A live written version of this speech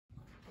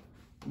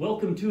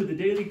Welcome to The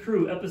Daily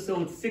Crew,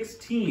 episode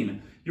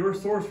 16, your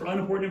source for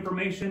unimportant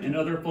information and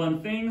other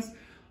fun things.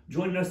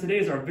 Joining us today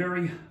is our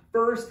very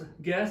first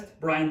guest,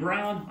 Brian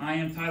Brown. I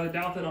am Tyler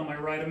Douthit. On my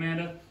right,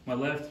 Amanda. My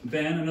left,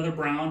 Ben, another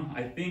Brown.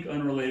 I think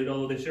unrelated,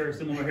 although they share a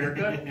similar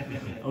haircut.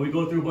 We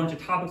go through a bunch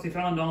of topics we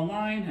found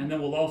online, and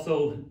then we'll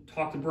also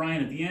talk to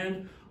Brian at the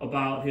end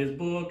about his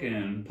book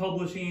and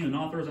publishing and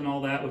authors and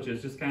all that, which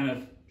is just kind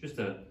of just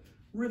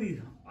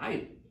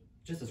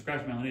to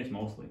scratch my own itch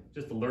mostly.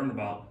 Just to learn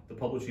about the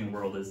publishing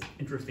world is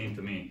interesting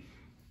to me.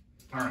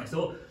 All right,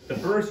 so the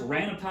first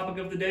random topic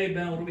of the day,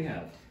 Ben, what do we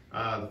have?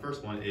 The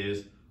first one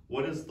is,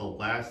 what is the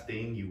last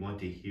thing you want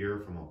to hear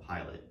from a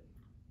pilot?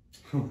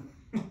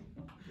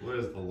 What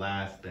is the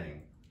last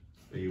thing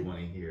that you want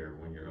to hear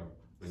when you're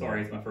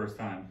Sorry, it's my first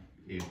time.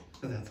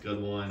 That's a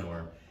good one.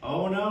 Or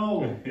oh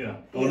no. Yeah.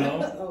 Oh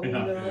no. Oh yeah.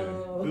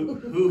 no.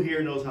 Who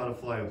here knows how to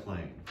fly a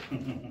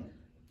plane?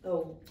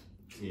 Oh.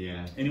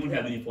 Yeah. Anyone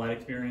have any flight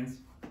experience?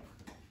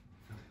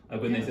 Like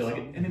when they say,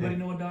 like, anybody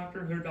know a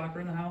doctor? Is there a doctor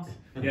in the house?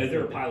 Yeah, is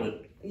there a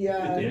pilot?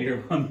 Yeah.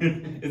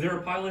 Is there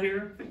a pilot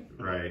here?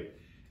 Right.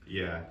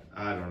 Yeah.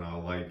 I don't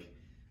know.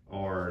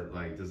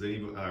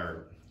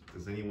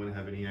 Does anyone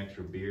have any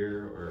extra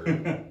beer or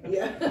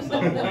Yeah.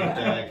 something like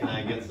that? Can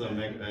I get some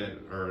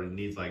or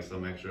needs like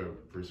some extra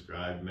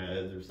prescribed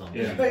meds or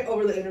something? Yeah. Right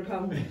over the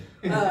intercom.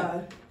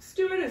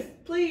 Stewardess,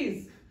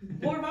 please,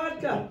 more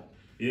vodka.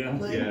 Yeah.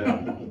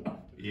 Yeah.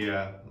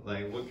 Yeah.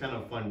 Like, what kind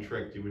of fun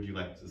trick would you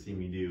like to see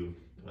me do?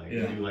 Like,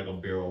 do like a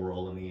barrel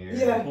roll in the air?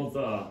 Yeah.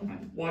 Well,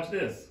 watch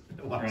this.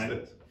 Watch right?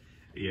 this.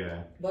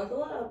 Yeah.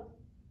 Buckle up.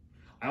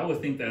 I always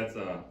think that's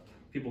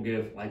people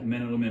give like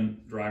men and women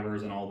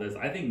drivers and all this.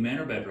 I think men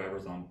are bad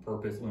drivers on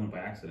purpose, women by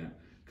accident.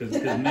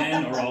 Because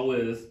men are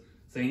always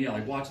saying, yeah,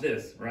 like watch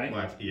this, right?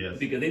 Yes.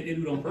 Because they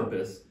do it on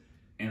purpose,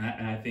 and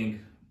I think,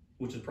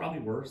 which is probably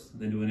worse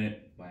than doing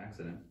it by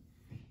accident.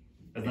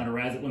 That's not a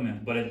razz at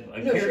women, but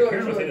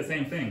Karen will say the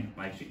same thing.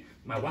 Like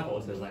my wife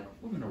always says, like,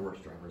 women are worse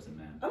drivers than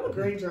men. I'm a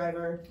great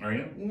driver. Are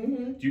you?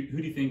 Mm-hmm.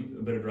 Who do you think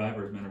a better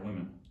driver is, men or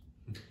women?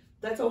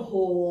 That's a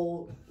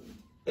whole.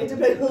 It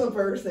depends on the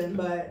person,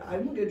 but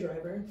I'm a good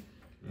driver.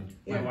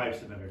 My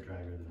wife's a better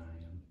driver than I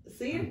am.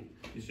 See?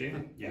 Is she?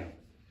 Yeah.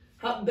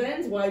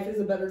 Ben's wife is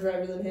a better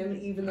driver than him,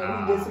 even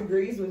though he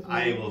disagrees with me.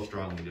 I will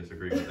strongly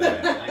disagree with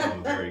that. I am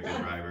a very good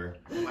driver.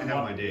 I might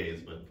have my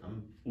days, but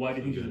Why do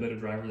you think she's a better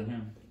driver than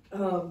him?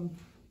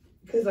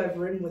 Because I've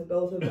ridden with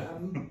both of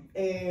them,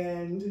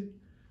 and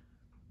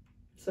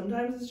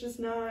sometimes it's just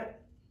not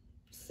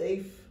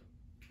safe.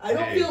 I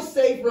don't feel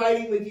safe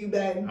riding with you,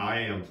 Ben.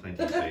 I am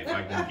plenty safe.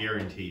 I can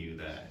guarantee you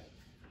that.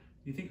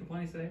 You think you're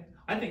plenty safe?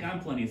 I think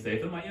I'm plenty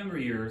safe. In my younger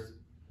years,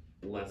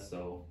 less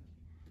so.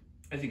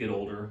 As you get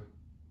older,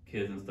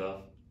 kids and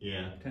stuff,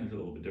 Yeah. tend to do a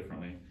little bit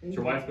differently. Is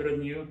your wife better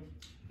than you?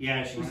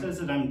 Yeah, she says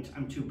that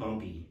I'm too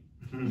bumpy.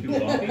 Too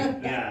bumpy?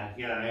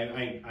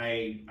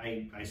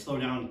 I slow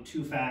down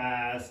too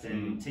fast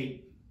and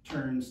take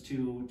turns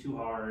too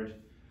hard.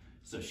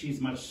 So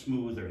she's much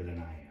smoother than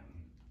I am.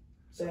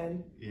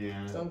 Ben.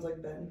 Yeah. Sounds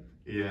like Ben.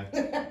 Yeah.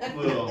 I'm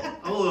a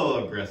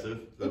little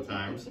aggressive at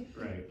times.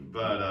 Right.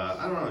 But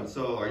I don't know.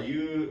 So are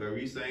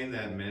you saying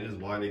that men is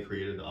why they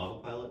created the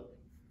autopilot?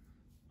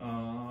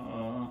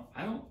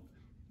 I don't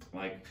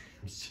like.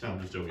 I'm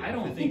just joking. I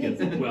don't think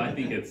it's well. I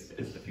think it's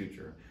the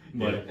future,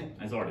 but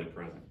it's already the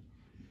present.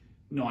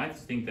 No, I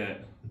just think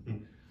that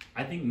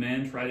I think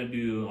men try to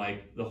do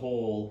like the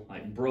whole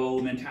like bro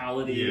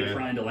mentality,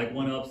 trying to like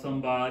one up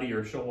somebody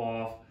or show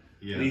off.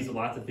 Yeah. Leads to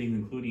lots of things,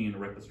 including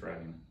reckless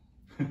driving.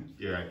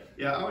 You're right.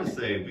 Yeah, I would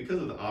say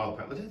because of the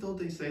autopilot, don't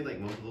they say like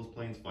most of those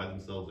planes fly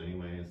themselves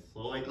anyways? So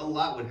like a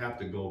lot would have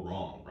to go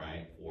wrong,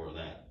 right, for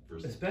that.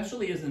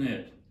 Especially, isn't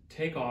it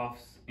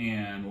takeoffs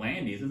and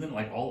landings? Isn't it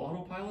like all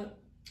autopilot?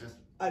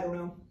 I don't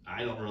know.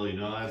 I don't really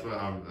know. That's what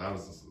I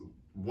was just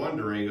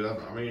wondering.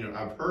 I mean,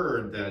 I've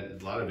heard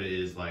that a lot of it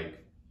is like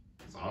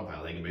it's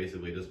autopilot. They can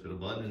basically just put a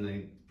button and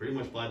they pretty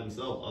much fly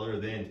themselves, other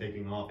than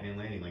taking off and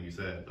landing, like you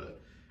said.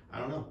 But I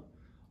don't know.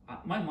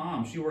 My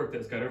mom, she worked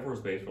at Scott Air Force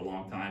Base for a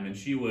long time, and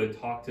she would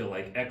talk to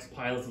like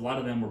ex-pilots. A lot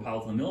of them were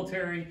pilots in the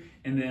military,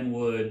 and then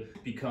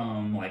would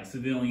become like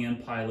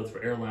civilian pilots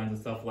for airlines and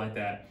stuff like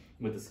that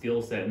with the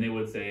skill set. And they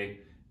would say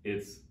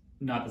it's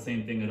not the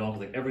same thing at all,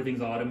 because like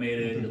everything's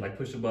automated. You like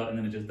push a button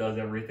and it just does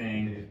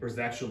everything. Versus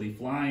actually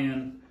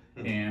flying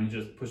and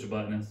just push a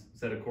button and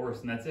set a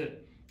course, and that's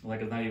it. Like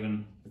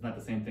it's not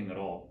the same thing at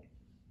all.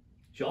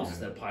 She also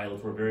said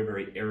pilots were very,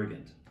 very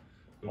arrogant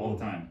all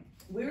the time.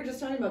 We were just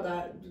talking about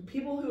that.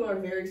 People who are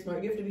very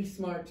smart, you have to be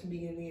smart to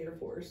be in the Air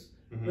Force,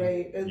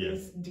 right? At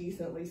least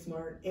decently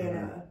smart.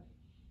 And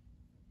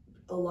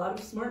a lot of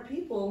smart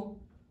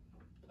people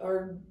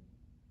are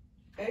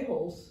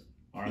a-holes.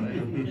 Are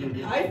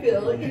they? I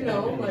feel,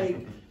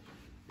 like,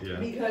 Yeah.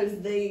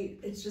 because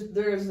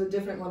there's a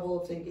different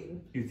level of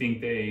thinking. You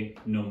think they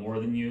know more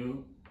than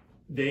you?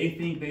 They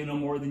think they know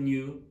more than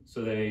you,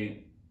 so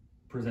they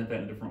present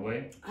that in a different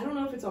way? I don't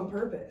know if it's on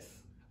purpose.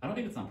 I don't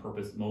think it's on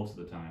purpose most of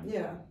the time.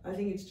 Yeah, I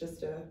think it's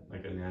just a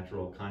like a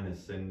natural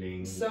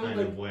condescending Some, kind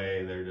like- of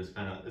way. They're just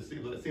kind of,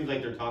 it seems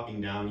like they're talking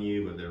down to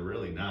you, but they're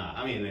really not.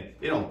 I mean,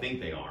 they don't think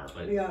they are,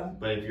 but yeah.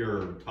 but if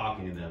you're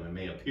talking to them, it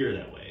may appear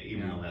that way,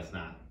 even Yeah. though that's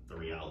not the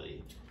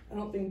reality. I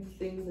don't think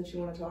things that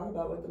you want to talk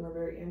about with them are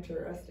very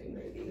interesting.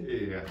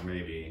 Maybe Yeah,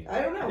 maybe. I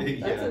don't know.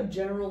 That's Yeah. a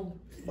general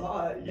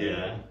thought.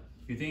 Yeah.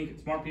 You think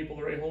smart people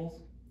are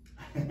a-holes?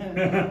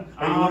 It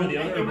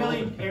other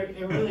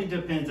really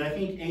depends. I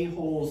think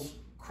a-holes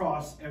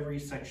cross every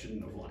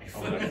section of life.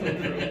 Oh, that's so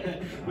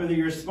true. Whether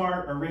you're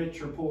smart or rich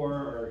or poor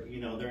or,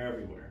 they're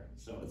everywhere.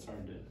 So it's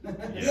hard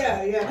to.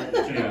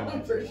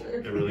 Yeah, for sure.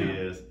 It really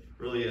is.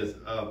 Really is.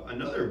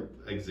 Another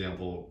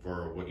example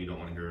for what you don't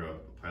want to hear a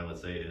pilot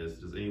say is,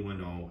 does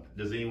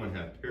anyone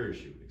have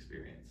parachute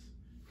experience?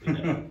 That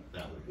one.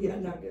 Yeah,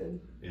 not good.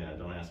 Yeah,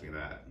 don't ask me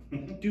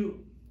that. Do,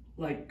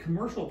 like,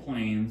 commercial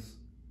planes,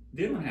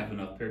 they don't have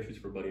enough parachutes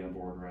for everybody on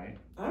board, right?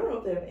 I don't know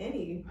if they have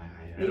any.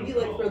 I Maybe,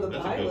 don't like, know. for the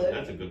That's pilot.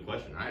 That's a good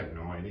question. I have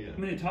no idea. I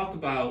mean, they talk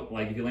about,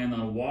 like, if you land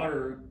on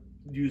water,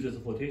 used as a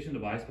flotation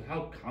device, but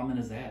how common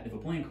is that? If a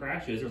plane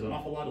crashes, there's an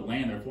awful lot of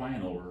land they're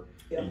flying over.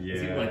 Yeah. It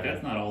seems like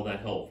that's not all that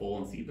helpful,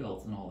 and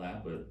seatbelts and all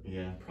that, but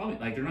Yeah. probably,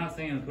 like, they're not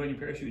saying put in your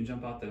parachute and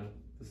jump out the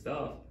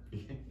stuff.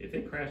 If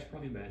they crash,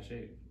 probably in bad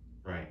shape.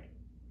 Right.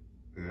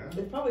 Yeah.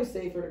 It's probably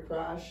safer to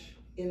crash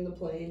in the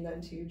plane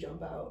than to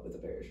jump out with a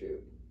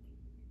parachute.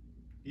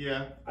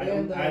 Yeah. I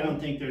don't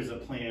think there's a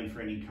plan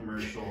for any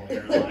commercial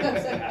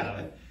airlines to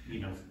have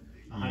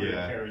 100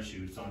 Yeah.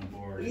 parachutes on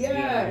board.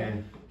 Yeah.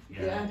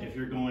 Yeah. If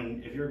you're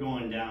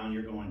going down,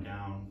 you're going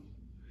down.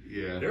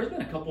 Yeah. There's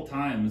been a couple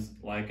times,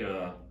 like,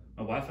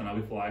 my wife and I,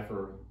 we fly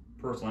for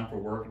personal and for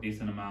work a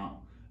decent amount,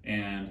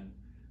 and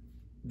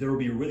there will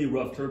be really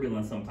rough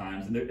turbulence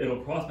sometimes, and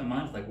it'll cross my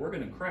mind, it's like, we're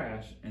gonna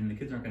crash, and the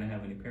kids aren't gonna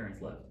have any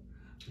parents left.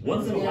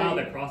 Once in a while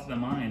that crosses my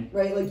mind.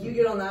 Right, like you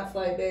get on that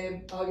flight,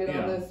 babe, I'll get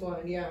Yeah. on this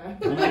one, yeah.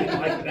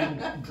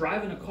 And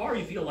driving a car,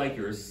 you feel like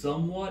you're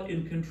somewhat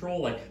in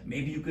control, like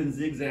maybe you can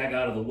zigzag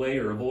out of the way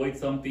or avoid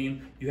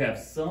something. You have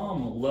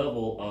some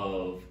level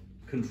of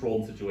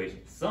control in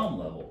situations, some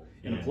level.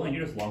 In a plane,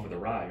 you're just along for the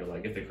ride. You're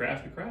like, if they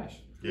crash, we crash.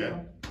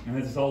 Yeah. And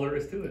that's just all there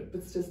is to it.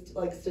 It's just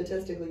like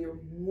statistically, you're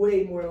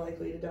way more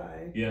likely to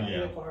die Yeah.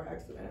 in a car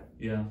accident.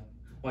 Yeah.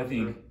 Well, I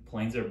think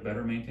planes are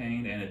better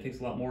maintained, and it takes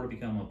a lot more to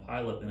become a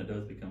pilot than it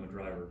does become a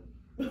driver.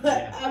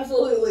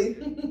 Absolutely.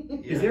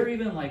 Is there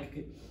even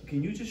like,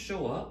 can you just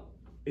show up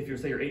if you're,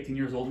 say, you're 18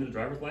 years old and get a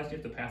driver's license? You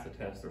have to pass a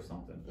test or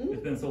something. Mm-hmm.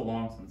 It's been so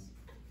long since.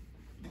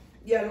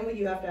 Yeah, I don't think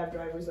you have to have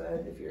driver's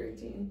ed if you're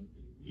 18.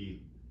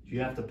 You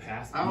have to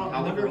pass.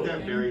 I wonder if that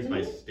thing? varies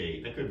by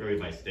state. That could vary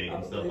by state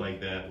and stuff Probably.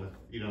 like that.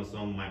 With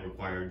some might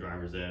require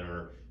driver's ed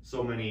or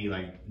so many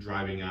like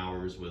driving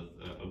hours with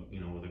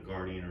with a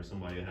guardian or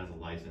somebody that has a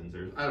license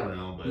or I don't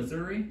know. But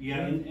Missouri?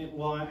 Yeah,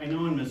 well, I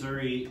know in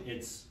Missouri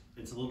it's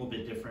a little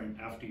bit different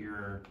after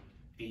you're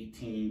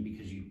 18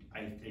 because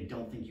I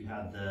don't think you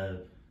have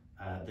the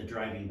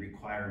driving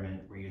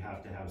requirement where you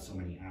have to have so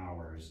many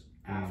hours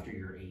after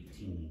you're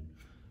 18.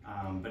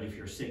 But if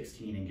you're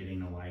 16 and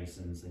getting a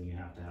license, then you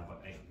have to have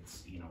like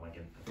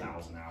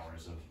 1,000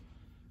 hours of.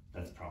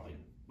 That's probably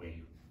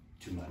way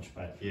too much,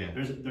 but yeah,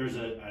 there's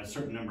a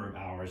certain number of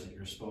hours that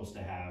you're supposed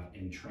to have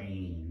in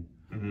training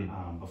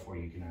before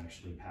you can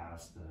actually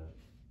pass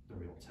the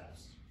real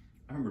test.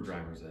 I remember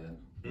driver's ed.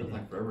 It was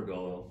like forever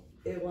ago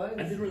though. It was.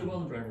 I did really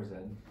well in driver's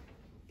ed.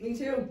 Me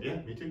too. Yeah,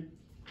 me too.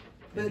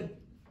 But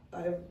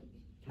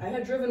I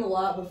had driven a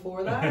lot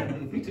before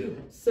that. Me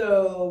too.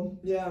 So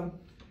yeah,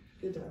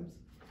 good times.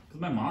 Because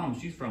my mom,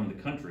 she's from the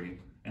country,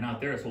 and out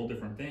there it's a whole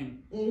different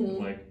thing.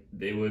 Mm-hmm. Like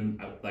they would,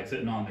 like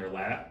sitting on their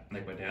lap,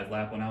 like my dad's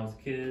lap when I was a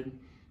kid,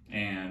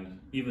 and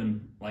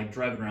even like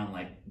driving around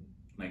like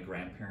my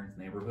grandparents'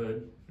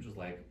 neighborhood, which was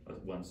like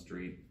one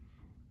street.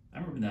 I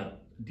remember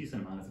that a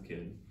decent amount as a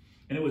kid.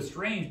 And it was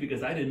strange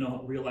because I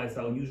didn't realize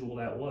how unusual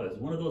that was.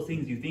 One of those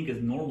things you think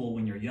is normal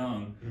when you're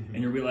young,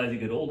 and you realize you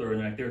get older,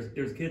 and like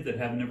there's kids that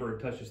have never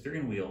touched a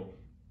steering wheel,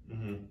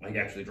 like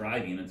actually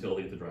driving until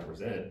they get the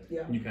driver's ed.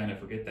 Yeah. And you kind of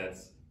forget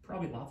that's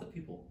probably lots of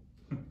people.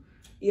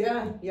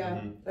 Yeah,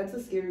 that's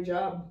a scary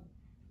job.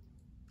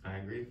 I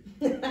agree.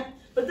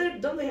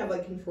 But don't they have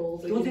like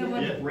controls? Don't they have,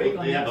 like, Yeah, a brake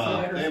on they that have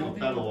side or they have a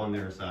something? pedal on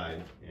their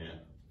side. Yeah.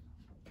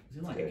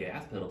 It's like a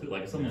gas pedal too.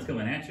 Like if someone's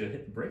coming at you,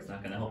 hit the brake's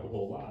not going to help a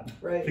whole lot.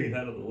 Right. To get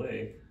out of the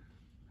way.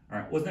 All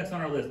right, what's next on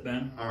our list,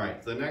 Ben? All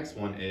right. So the next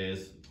one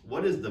is,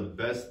 what is the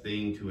best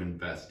thing to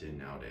invest in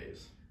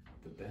nowadays?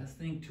 The best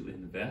thing to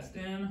invest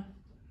in?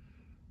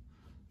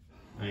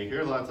 Now, you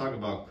hear a lot of talk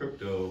about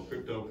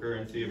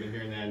cryptocurrency. I've been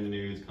hearing that in the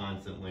news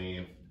constantly.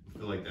 I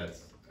feel like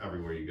that's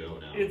everywhere you go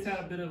now. It's had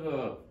a bit of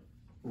a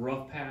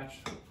rough patch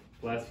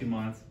the last few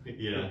months.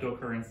 Yeah.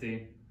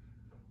 Cryptocurrency.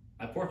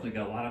 I fortunately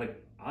got a lot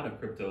out of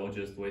crypto,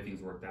 just the way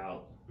things worked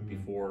out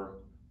before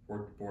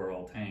it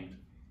all tanked.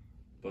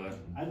 But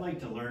I'd like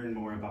to learn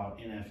more about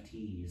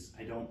NFTs.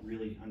 I don't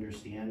really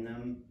understand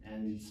them,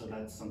 and so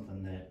that's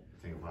something that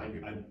I think a lot of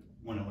people. I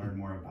want to learn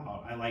more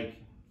about. I like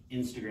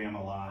Instagram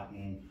a lot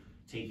and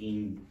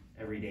taking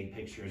everyday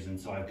pictures, and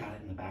so I've got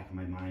it in the back of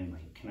my mind,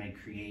 like, can I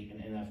create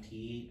an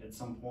NFT at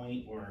some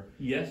point, or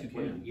Yes, you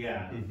can.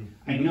 yeah,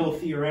 I know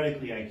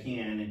theoretically I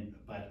can,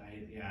 but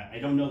I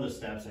don't know the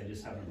steps. I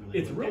just haven't really.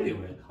 It's looked really,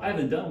 into it. I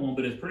haven't done one,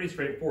 but it's pretty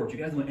straightforward. You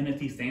guys know what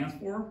NFT stands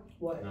for?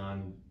 What?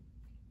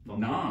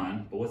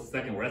 Non, but what's the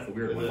second word? That's the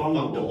weird Is one. it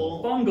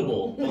Fungible.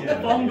 Fungible.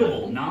 Yeah.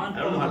 Fungible. I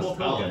don't know how to Non-fungible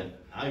spell token. it.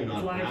 I don't even know It's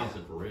how to like pronounce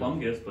it for real.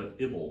 fungus, but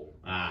ibble.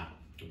 Ah,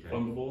 okay.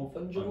 Fungible.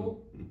 Fungible?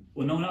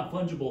 Well, no, not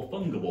fungible.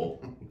 Fungible.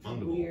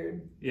 Fungible.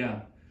 Weird.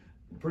 Yeah.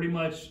 Pretty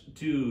much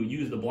to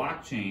use the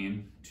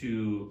blockchain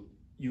to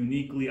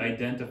uniquely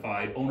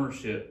identify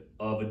ownership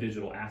of a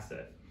digital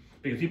asset.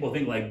 Because people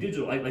think like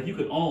digital, like you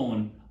could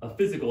own a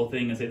physical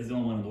thing and say this is the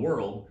only one in the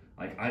world.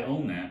 Like I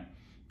own that.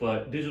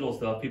 But digital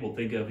stuff, people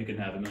think of you can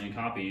have 1 million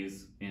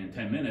copies in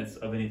 10 minutes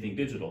of anything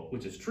digital,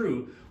 which is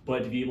true.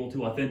 But to be able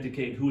to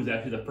authenticate who is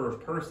actually the first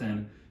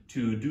person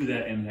to do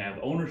that and have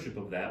ownership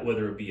of that,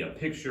 whether it be a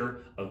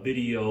picture, a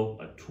video,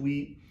 a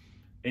tweet,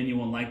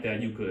 anyone like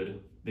that, you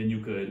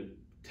could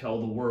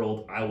tell the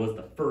world I was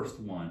the first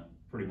one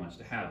pretty much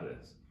to have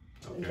this.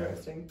 Okay.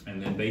 Interesting.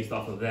 And then based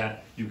off of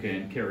that, you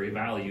can carry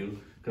value.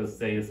 Because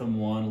say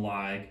someone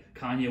like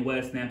Kanye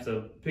West snaps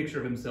a picture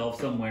of himself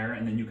somewhere,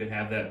 and then you could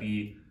have that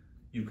be,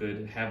 you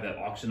could have that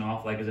auction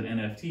off like as an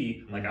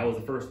NFT. Like I was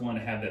the first one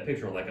to have that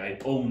picture, like I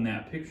own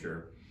that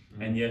picture.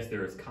 And yes,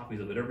 there's copies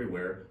of it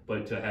everywhere,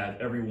 but to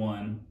have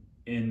everyone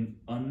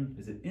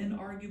is it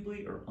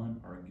inarguably or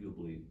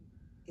unarguably?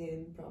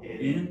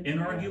 Probably.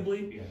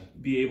 Inarguably Yeah.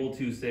 be able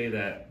to say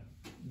that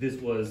this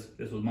was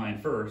mine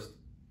first,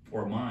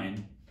 or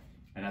mine,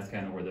 and that's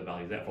kind of where the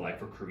value is at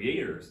for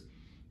creators.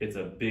 It's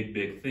a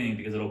big thing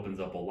because it opens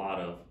up a lot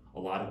of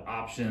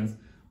options,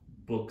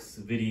 books,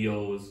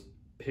 videos,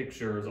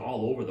 pictures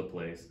all over the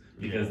place.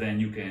 Because then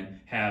you can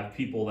have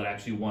people that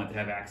actually want to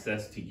have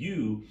access to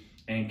you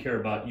and care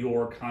about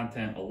your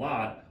content a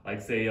lot. Like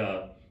say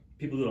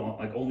people do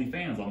like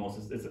OnlyFans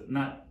almost. It's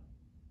not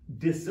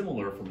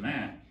dissimilar from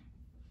that,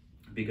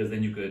 because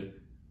then you could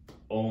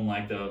own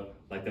like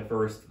the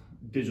first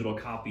digital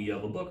copy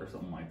of a book or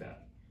something like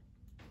that.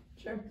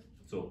 Sure.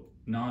 So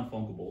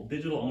non-fungible,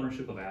 digital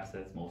ownership of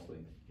assets mostly.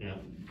 Yeah.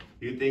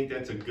 Do you think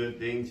that's a good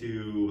thing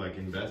to like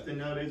invest in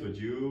nowadays? Would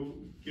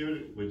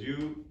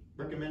you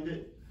recommend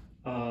it?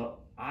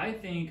 I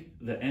think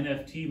the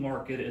NFT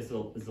market is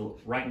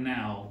right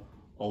now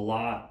a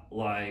lot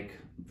like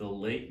the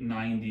late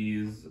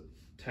 90s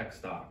tech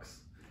stocks.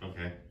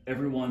 Okay.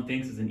 Everyone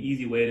thinks it's an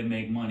easy way to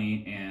make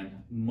money, and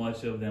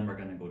much of them are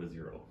going to go to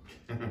zero.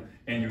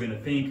 And you're going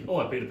to think, oh,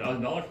 I paid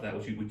 $1,000 for that,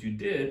 which you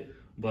did,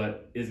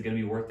 but is it going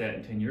to be worth that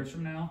in 10 years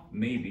from now?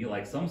 Maybe.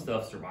 Like some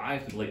stuff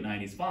survived through the late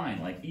 90s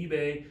fine, like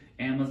eBay,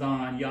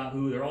 Amazon,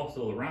 Yahoo, they're all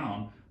still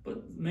around,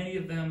 but many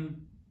of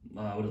them,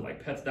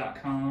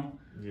 pets.com,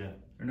 Yeah.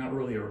 they're not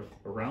really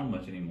around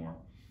much anymore.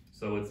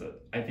 So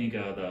I think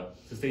the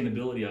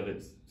sustainability of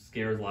it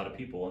scares a lot of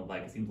people, and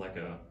like it seems like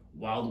a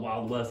wild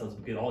west. Let's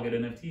all get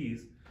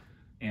NFTs,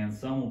 and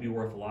some will be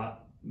worth a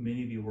lot,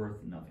 many will be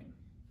worth nothing.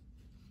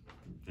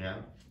 Yeah.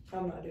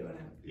 I'm not doing it.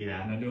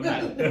 Yeah. I'm not doing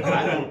that.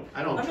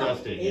 I don't I'm trust not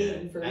it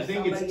paying yet. for I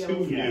think it's somebody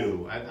too else.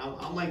 new.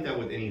 I'm like that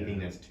with anything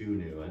that's too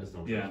new. I just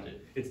don't Yeah, trust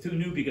it. it's too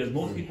new because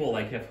most people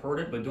like have heard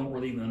it but don't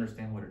really even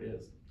understand what it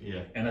is.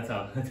 Yeah. And that's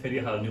how I tell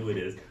you how new it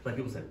is. Like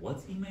people say,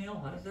 "What's email?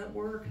 How does that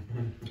work?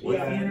 What's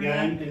the Yeah, internet?"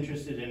 I'm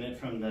interested in it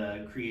from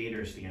the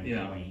creator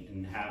standpoint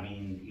and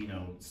having,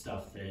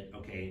 stuff that,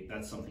 okay,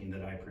 that's something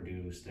that I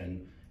produced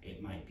and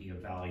it might be of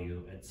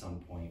value at some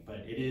point. But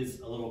it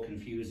is a little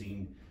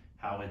confusing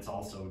how it's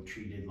also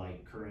treated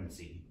like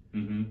currency.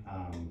 Mm-hmm.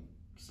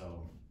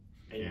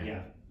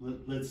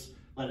 Let's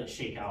let it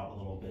shake out a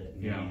little bit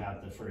and maybe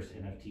have the first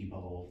NFT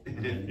bubble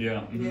and,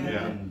 Yeah.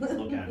 Yeah. and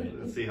look at it.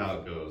 Let's see how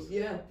it goes.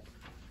 Yeah.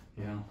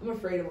 Yeah. I'm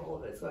afraid of all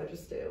of it, so I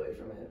just stay away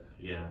from it.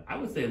 Yeah. I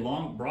would say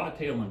broad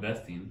tail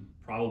investing,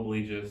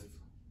 probably just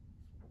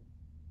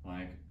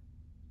like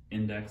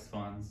index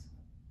funds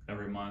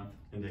every month,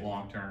 Index.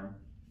 long term.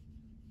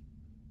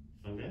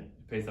 Okay.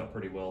 It pays out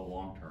pretty well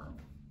long term.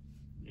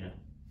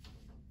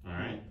 All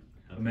right.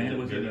 Amanda,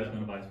 what's your Good.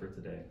 investment advice for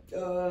today?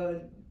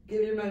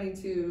 Give your money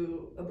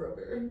to a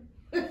broker.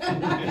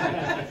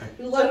 Let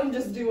them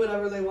just do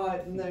whatever they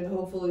want, and then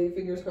hopefully,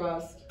 fingers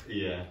crossed,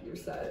 Yeah. you're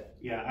set.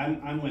 Yeah,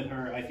 I'm with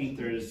her. I think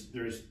there's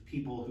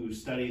people who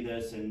study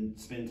this and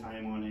spend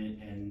time on it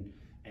and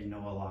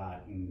know a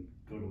lot and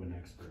go to an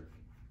expert.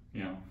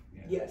 Yeah.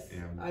 Yes,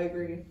 Yeah. I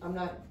agree. I'm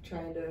not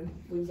trying to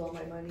lose all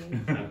my money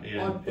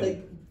Yeah. on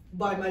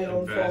by my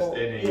own Invest fault.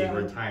 in a Yeah.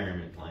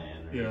 retirement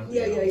plan. Or, Yeah.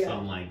 Yeah.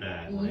 Something like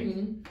that.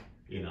 Mhm.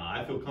 Like,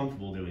 I feel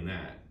comfortable doing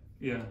that.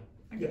 Yeah.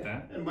 I get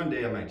that. And one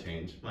day I might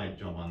change, might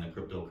jump on the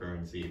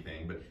cryptocurrency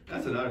thing. But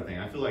that's another thing.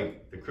 I feel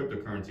like the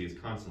cryptocurrency is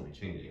constantly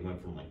changing. It went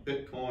from like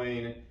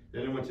Bitcoin,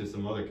 then it went to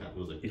some other kind. It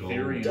was like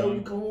Ethereum,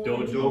 Dogecoin.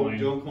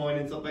 Dogecoin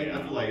and stuff like that. I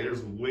Yeah. feel like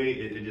there's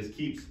it just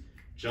keeps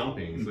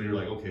jumping. So you're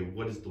like, okay,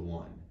 what is the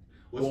one?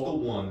 What's the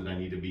one that I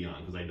need to be on?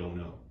 Because I don't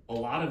know. A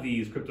lot of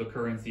these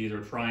cryptocurrencies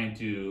are trying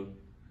to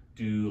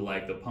do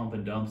like the pump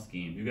and dump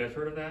scheme. You guys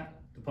heard of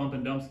that? The pump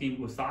and dump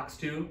scheme with stocks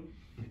too?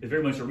 It's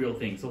very much a real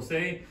thing. So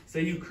say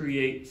you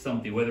create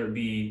something, whether it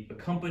be a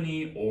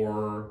company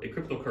or a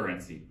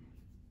cryptocurrency,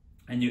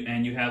 and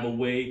you have a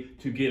way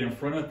to get in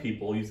front of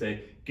people. You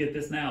say, get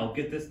this now,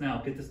 get this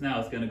now, get this now.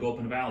 It's going to go up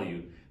in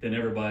value. Then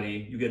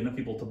you get enough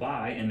people to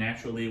buy, and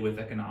naturally with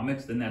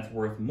economics, then that's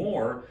worth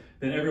more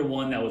than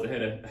everyone that was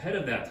ahead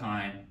of that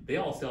time. They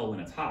all sell when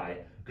it's high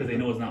because they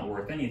know it's not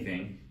worth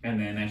anything, and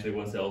then actually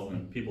everyone sells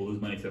and people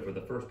lose money except for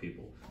the first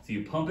people. So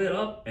you pump it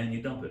up and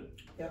you dump it.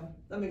 Yeah,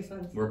 that makes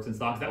sense. Works in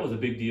stocks. That was a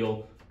big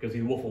deal because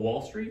the Wolf of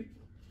Wall Street.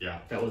 Yeah.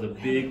 That was a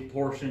big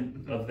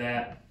portion of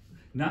that.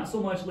 Not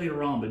so much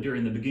later on, but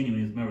during the beginning,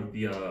 when you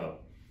remember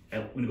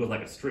when it goes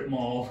like a strip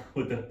mall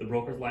with the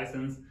broker's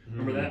license.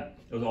 Remember that?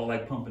 It was all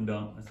like pump and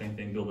dump, the same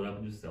thing, build it up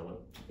and just sell it.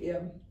 Yeah.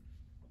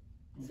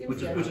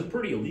 Which is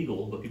pretty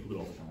illegal, but people do it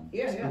all the time.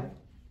 Yeah.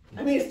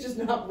 I mean, it's just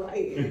not right.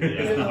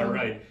 It's not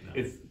right.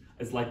 No.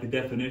 It's like the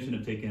definition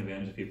of taking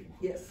advantage of people.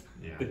 Yes.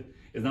 Yeah.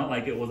 It's not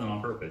like it wasn't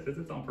on purpose.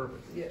 It's on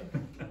purpose. Yeah.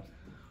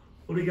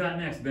 What do we got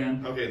next,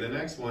 Ben? Okay, the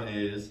next one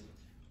is,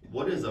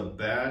 what is a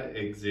bad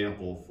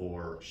example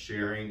for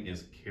sharing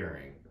is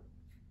caring?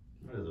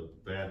 What is a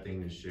bad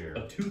thing to share?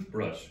 A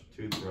toothbrush.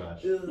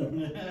 Toothbrush.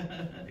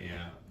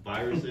 Yeah.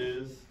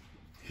 Viruses.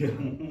 Yeah.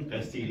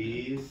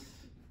 STDs.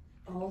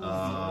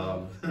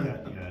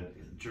 Yeah,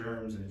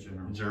 germs in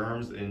general.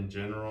 Germs in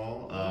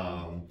general.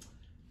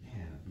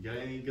 Man, you got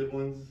any good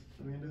ones,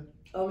 Amanda?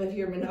 If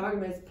you're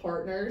monogamous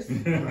partners.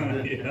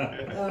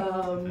 Yeah.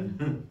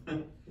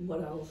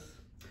 What else?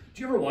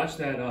 Do you ever watch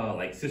that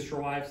like Sister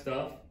Wives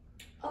stuff?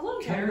 A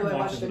long time Karen ago, I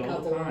watches watched a it all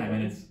couple. the time,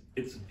 and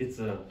it's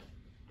a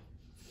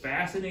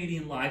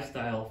fascinating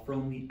lifestyle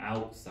from the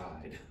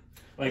outside.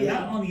 Like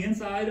not on the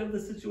inside of the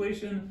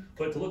situation,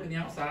 but to look on the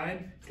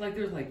outside, it's like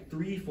there's like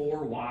 3,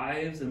 4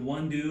 wives and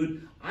one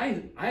dude.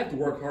 I have to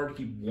work hard to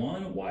keep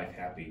one wife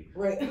happy.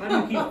 Right. How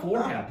do you keep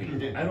 4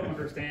 happy? I don't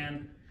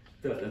understand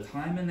the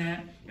time in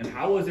that. And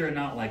how is there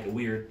not like a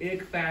weird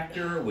ick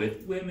factor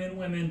with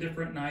women,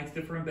 different nights,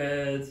 different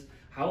beds?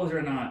 How is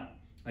there not,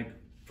 like,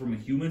 from a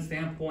human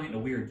standpoint, a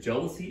weird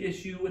jealousy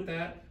issue with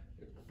that?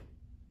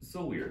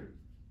 So weird.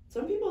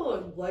 Some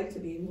people like to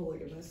be in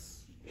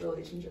polygamous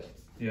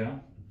relationships. Yeah.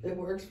 It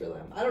works for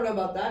them. I don't know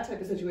about that type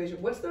of situation.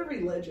 What's their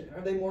religion?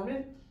 Are they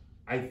Mormon?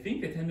 I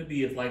think they tend to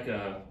be, it's like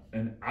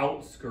an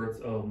outskirts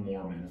of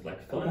Mormon. It's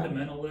like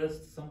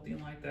fundamentalist, something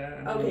like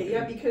that. Okay,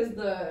 yeah, because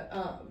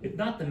it's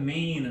not the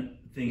main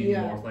thing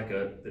anymore. It's like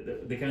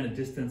they kind of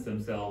distance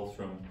themselves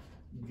from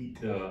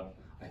the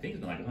I think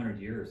it's been like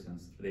 100 years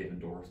since they've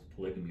endorsed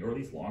polygamy, or at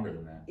least longer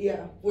than that.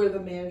 Yeah, where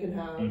the man can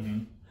have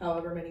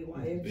however many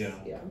wives. Yeah.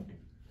 Yeah.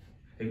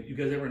 Have you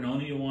guys ever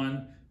known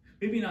anyone,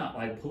 maybe not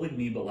like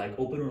polygamy, but like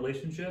open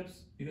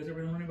relationships? You guys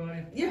ever know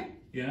anybody? Yeah.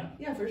 Yeah?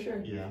 Yeah, for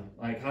sure. Yeah.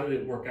 Like, how did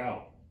it work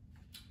out?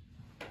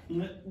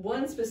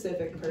 One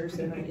specific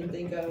person I can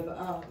think of,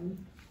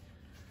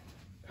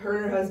 her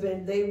and her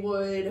husband, they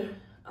would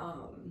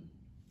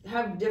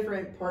have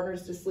different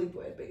partners to sleep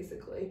with,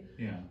 basically.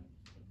 Yeah.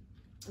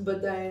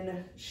 But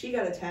then she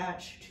got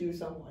attached to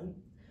someone.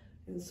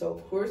 And so,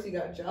 of course, he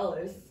got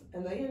jealous,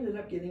 and they ended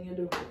up getting a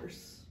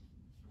divorce.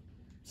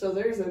 So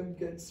there's a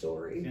good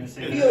story.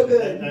 Feel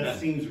good. That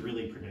seems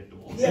really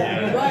predictable.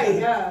 Yeah, right,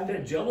 yeah.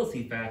 That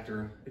jealousy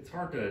factor, it's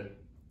hard to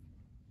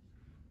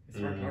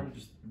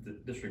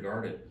just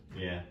disregard it.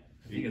 Yeah.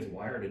 I think it's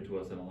wired into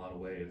us in a lot of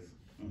ways.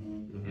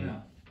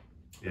 Yeah.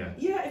 Yeah.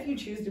 Yeah, if you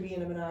choose to be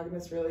in a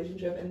monogamous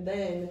relationship and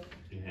then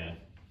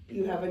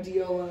you have a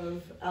deal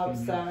of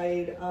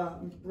outside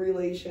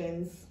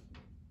relations,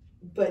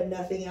 but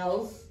nothing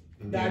else,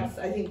 that's,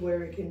 I think,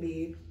 where it can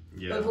be.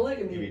 Yeah. But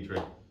polygamy,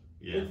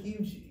 yeah.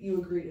 if you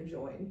agree to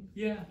join.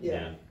 Yeah.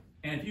 Yeah.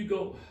 And if you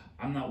go,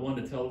 I'm not one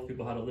to tell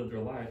people how to live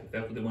their life, if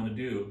that's what they want to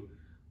do,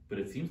 but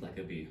it seems like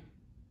it'd be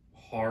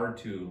hard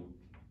to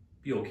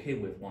be okay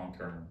with long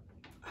term.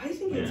 I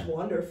think it's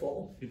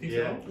wonderful. You think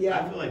so? Yeah.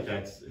 I feel like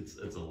it's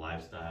a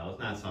lifestyle. It's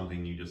not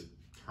something you just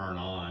turn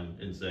on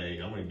and say,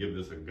 I'm going to give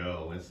this a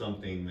go. It's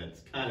something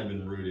that's kind of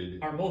been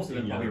rooted. Or most of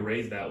them probably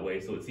raised that way,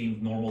 so it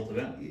seems normal to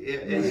them.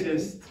 It's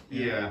just,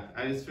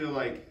 I just feel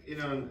like,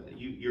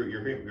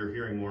 you're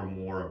hearing more and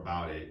more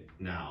about it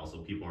now. So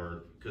people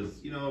are,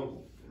 because,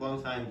 a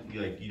long time,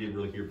 you didn't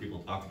really hear people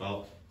talk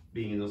about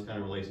being in those kind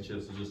of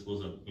relationships. It just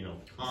wasn't,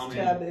 common.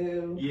 It's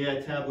taboo. Yeah,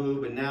 taboo,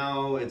 but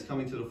now it's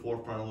coming to the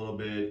forefront a little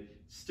bit.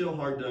 Still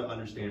hard to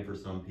understand for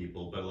some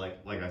people, but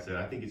like I said,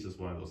 I think it's just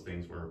one of those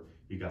things where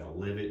you got to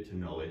live it to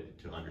know it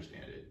to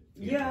understand it.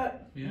 Yeah.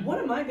 One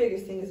of my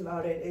biggest things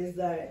about it is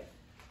that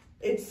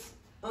it's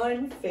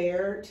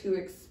unfair to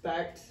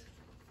expect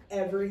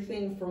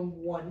everything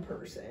from one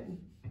person.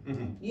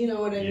 You know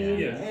what I mean?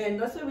 Yeah. And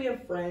that's why we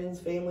have friends,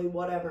 family,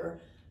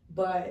 whatever.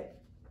 But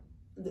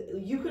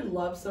you could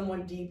love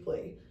someone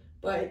deeply,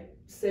 but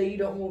say you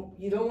don't want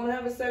to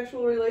have a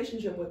sexual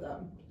relationship with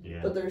them.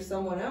 Yeah. But there's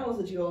someone else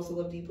that you also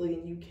love deeply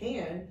and you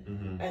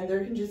can, and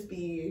there can just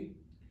be,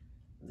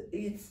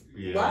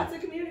 lots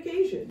of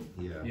communication.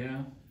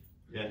 Yeah.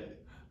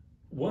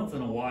 Once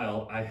in a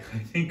while, I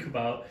think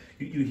about,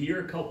 you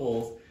hear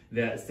couples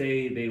that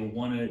say they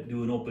want to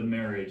do an open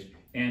marriage,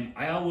 and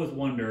I always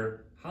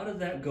wonder, how does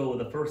that go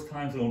the first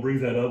time someone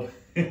brings that up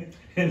in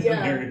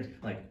marriage?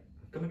 Like,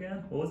 come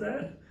again? What was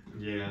that?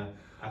 Yeah.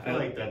 I feel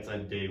like that's a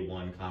day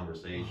one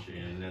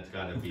conversation. That's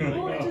got to be like.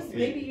 Well, just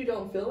maybe you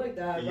don't feel like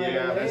that.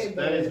 Yeah, right away,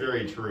 that is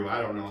very true.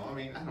 I don't know. I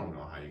mean, I don't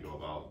know how you go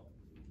about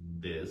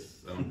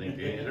this. I don't think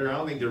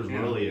there's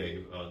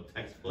really a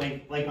textbook.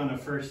 Like on a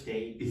first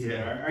date.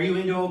 Yeah. Are you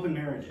into open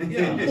marriages?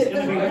 Yeah. It's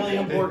gonna be really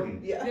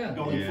important. Yeah.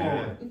 Going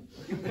forward.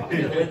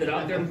 Probably laid it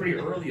out there pretty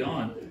early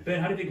on.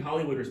 Ben, how do you think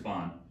Holly would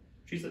respond?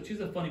 She's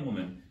a funny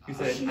woman. She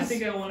said, I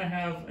think I want to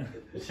have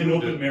an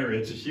open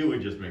marriage. She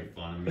would just make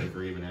fun of me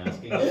for even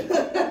asking.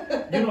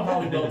 You know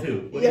Holly well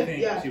too. What do you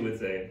think she would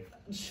say?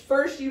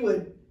 First, she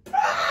would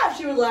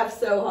laugh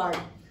so hard.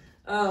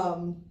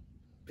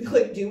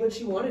 Like, do what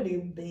you want to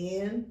do,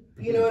 man.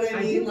 You know what I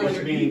mean? Like,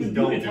 which means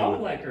don't do talk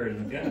it. like her.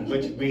 Yeah.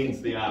 Which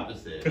means the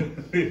opposite.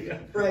 Yeah.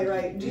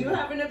 Right. Do you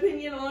have an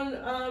opinion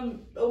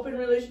on open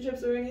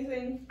relationships or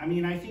anything? I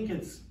mean, I think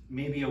it's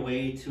maybe a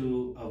way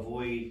to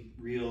avoid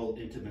real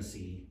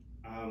intimacy,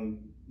 on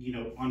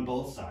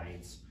both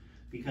sides.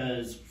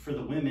 Because for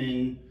the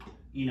women,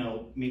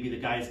 maybe the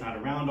guy's not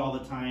around all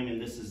the time and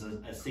this is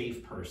a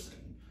safe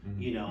person,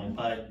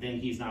 but then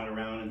he's not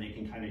around and they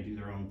can kind of do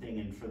their own thing.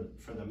 And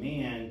for the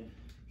man,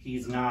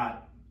 he's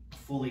not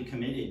fully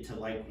committed to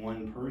like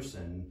one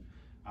person.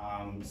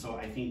 So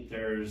I think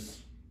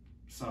there's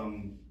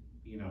some,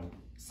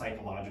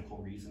 psychological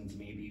reasons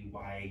maybe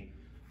why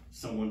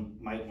someone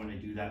might want to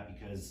do that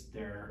because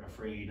they're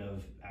afraid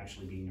of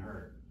actually being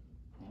hurt.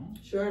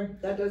 Sure,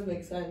 that does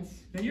make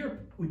sense. Now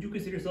would you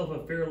consider yourself a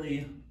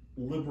fairly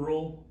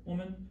liberal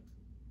woman?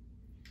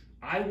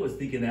 I was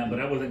thinking that, but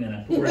I wasn't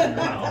gonna pour it in your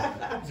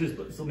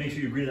mouth. So make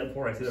sure you agree that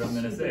before I say what I'm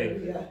gonna say.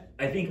 Yeah.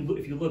 I think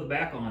if you look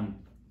back on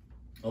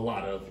a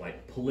lot of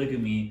like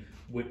polygamy,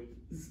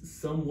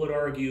 some would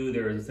argue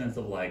there is a sense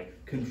of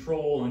like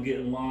control and get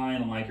in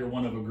line and like you're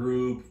one of a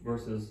group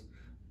versus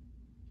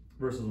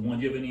one.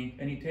 Do you have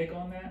any take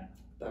on that?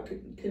 About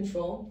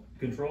control?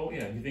 Control,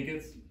 yeah. You think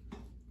it's?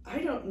 I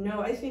don't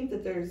know. I think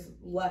that there's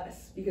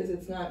less because I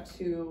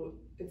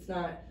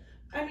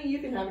mean, you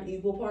can have an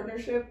equal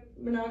partnership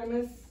in a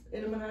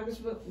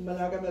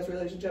monogamous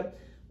relationship,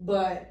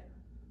 but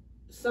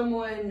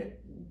someone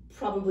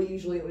probably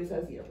usually always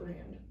has the upper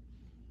hand.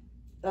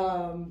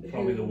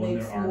 Probably the one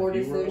makes there are more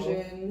fewer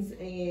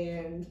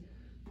decisions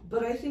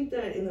but I think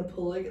that in a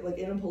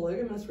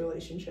polygamous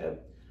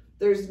relationship,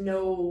 there's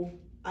no,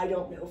 I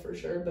don't know for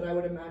sure, but I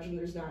would imagine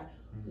there's not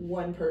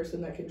one person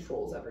that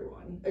controls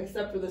everyone,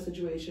 except for the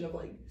situation of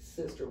like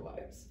sister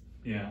wives.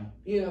 Yeah.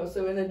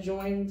 So in a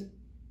joined,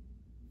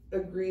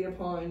 agreed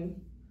upon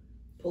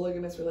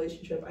polygamous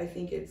relationship, I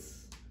think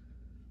it's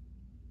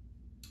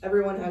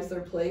everyone has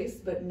their place,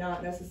 but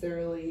not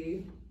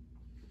necessarily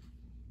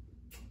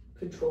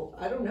control.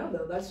 I don't know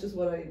though. That's just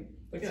what I.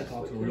 I gotta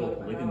talk to a real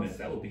polygamist.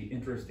 That would be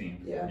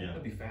interesting. Yeah.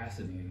 That'd be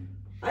fascinating.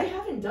 I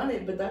haven't done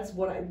it, but that's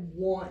what I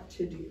want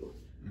to do.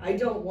 I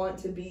don't want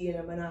to be in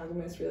a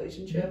monogamous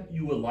relationship.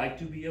 You would like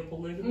to be a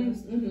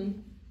polygamist?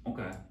 Mm-hmm.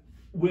 Okay.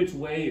 Which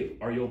way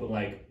are you open?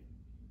 Like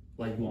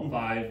you want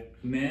 5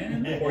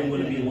 men, or you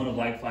want to be one of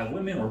like 5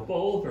 women, or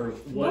both, or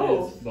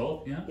what?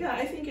 Both? Yeah. Yeah,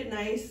 I think a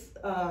nice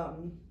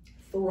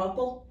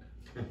throuple.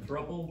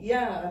 Throuple?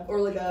 Yeah, or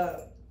like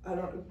a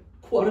quadruple.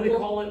 What do they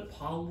call it?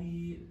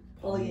 Polyamorous?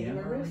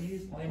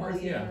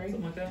 Polyamorous? Yeah,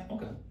 something like that.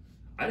 Okay.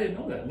 I didn't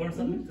know that. Learned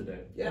something new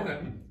today. Yeah.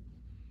 Okay.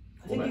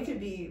 I think it could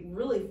be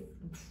really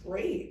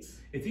great.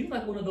 It seems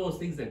like one of those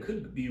things that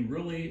could be,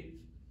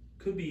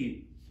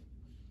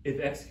 if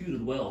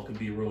executed well, could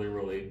be really,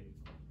 really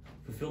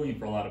fulfilling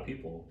for a lot of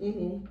people.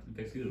 Mm-hmm. If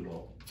executed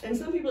well. And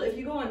some people, if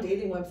you go on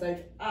dating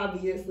websites,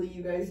 obviously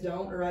you guys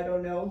don't, or I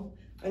don't know.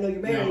 I know you're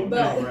married,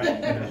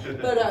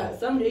 but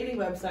some dating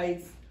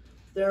websites,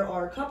 there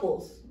are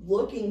couples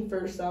looking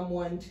for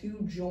someone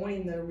to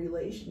join their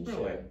relationship.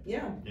 Really?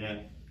 Yeah. Yeah.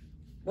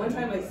 One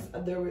time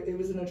it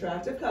was an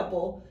attractive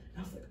couple,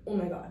 and I was like, oh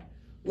my God.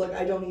 Look,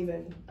 I've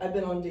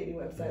been on a dating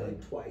website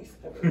like twice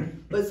ever.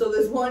 But so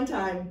this one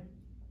time,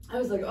 I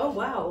was like, oh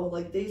wow,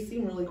 like they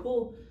seem really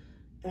cool.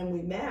 And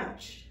we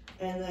matched.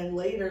 And then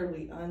later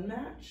we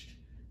unmatched.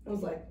 I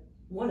was like,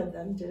 one of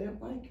them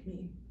didn't like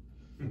me.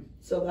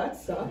 So that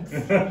sucks.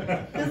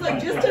 Because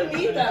like just to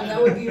meet them, that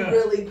would be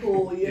really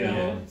cool, you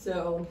know?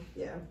 So,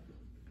 yeah.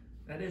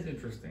 That is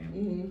interesting.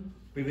 Mm-hmm.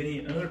 We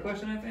have another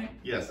question, I think?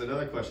 Yes,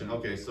 another question.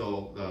 Okay,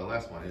 so the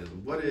last one is,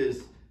 what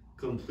is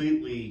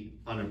completely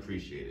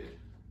unappreciated?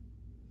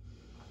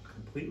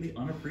 Completely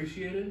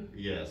unappreciated?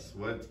 Yes,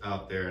 what's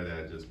out there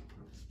that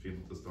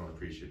people just don't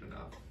appreciate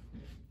enough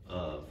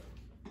of,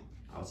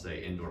 I'll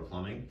say, indoor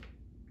plumbing.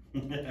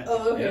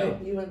 Oh, okay.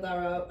 Yeah. You went that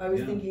route. I was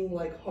thinking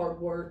like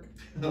hard work.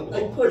 Like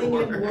Hard putting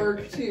in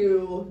work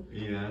to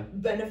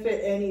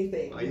benefit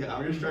anything. Yeah,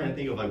 I'm just trying to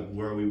think of like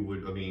where we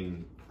would,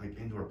 like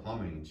indoor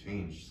plumbing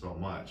changed so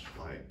much.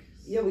 Like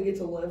Yeah, we get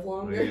to live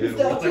longer. Yeah, and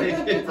stuff.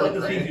 It's like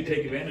the things you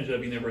take advantage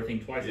of, you never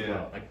think twice Yeah.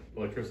 about, like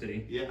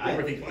electricity. Yeah, You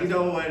never think twice you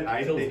know about what? it I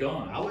until think it's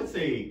gone. I would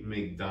say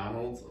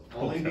McDonald's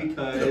only Okay.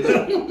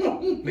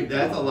 because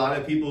that's a lot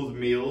of people's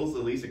meals,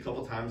 at least a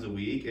couple times a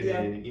week. And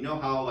Yeah. then you know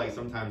how like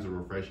sometimes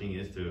refreshing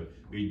is to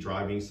be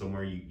driving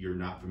somewhere you're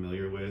not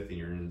familiar with, and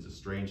you're in a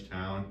strange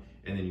town,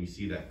 and then you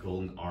see that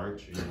golden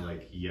arch, and you're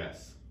like,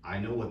 yes, I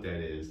know what that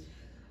is.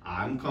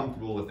 I'm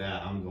comfortable with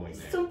that. I'm going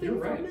there. Something You're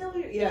right.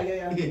 familiar. Yeah.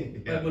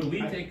 Yeah. Like when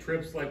we take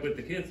trips like with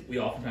the kids, we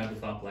oftentimes will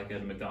stop like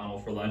at a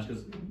McDonald's for lunch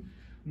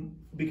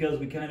because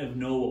we kind of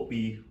know what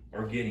we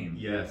are getting.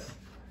 Yes.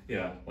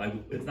 Yeah, like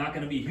it's not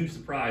going to be a huge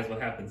surprise what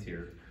happens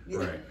here.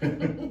 Right. What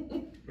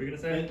are you going to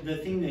say? The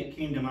thing that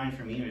came to mind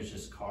for me was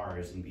just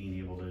cars and being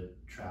able to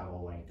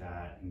travel like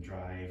that and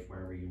drive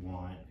wherever you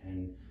want.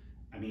 And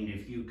I mean,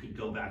 if you could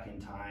go back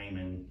in time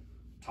and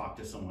talk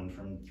to someone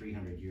from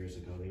 300 years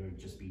ago, they would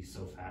just be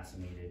so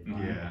fascinated by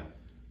Yeah.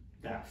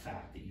 that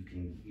fact that you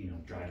can,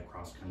 drive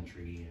across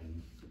country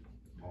and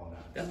all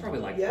that. That's probably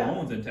like Yeah.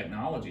 phones and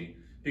technology.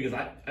 Because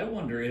I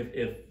wonder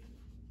if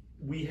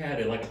we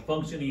had like a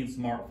functioning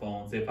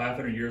smartphone, say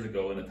 500 years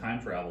ago in a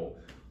time travel,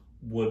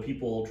 would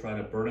people try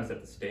to burn us at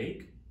the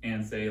stake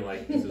and say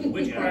like, this is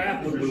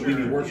witchcraft? Yeah, would for we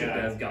be sure. worshipped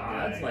Yeah. as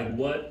gods? Yeah, Like yeah.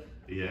 what?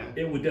 Yeah.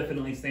 It would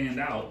definitely stand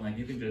out. Like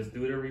you can just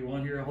do whatever you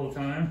want here all the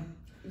time.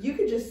 You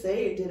could just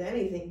say it did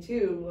anything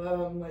too.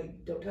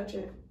 Like, don't touch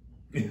it.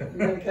 You're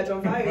gonna catch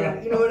on fire.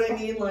 You know what I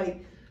mean?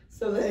 Like,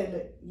 so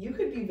then you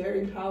could be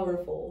very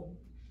powerful.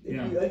 If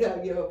Yeah.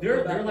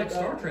 They're They're like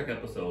Star Trek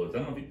episodes. I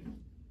don't know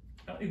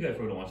if you guys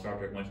really don't watch Star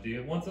Trek much, do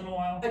you? Once in a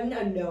while?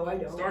 No, I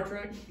don't. Star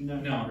Trek? No,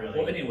 not really.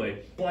 Well,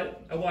 anyway,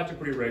 I watch it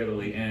pretty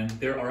regularly, and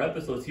there are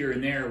episodes here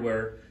and there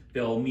where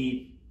they'll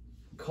meet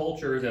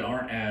cultures that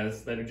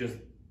are just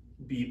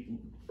be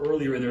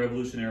earlier in their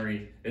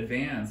evolutionary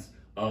advance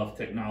of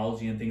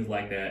technology and things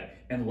like that,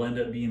 and will end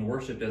up being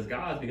worshipped as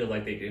gods because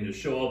like they can just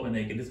show up and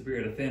they can disappear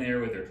into thin air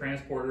with their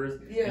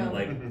transporters Yeah. and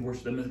like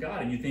worship them as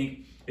God. And you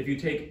think if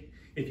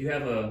you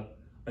have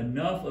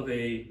enough of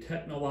a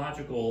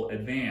technological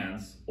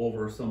advance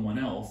over someone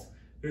else,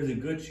 there's a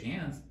good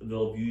chance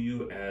they'll view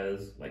you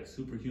as like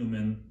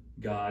superhuman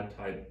God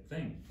type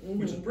thing,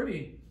 which is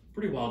pretty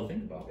wild to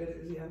think about. It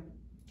is, yeah.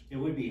 It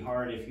would be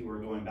hard if you were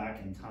going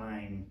back in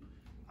time,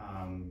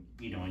 and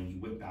you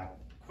went back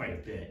quite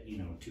a bit,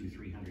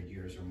 200-300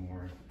 years or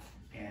more,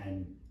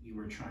 and you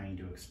were trying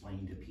to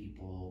explain to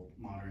people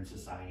modern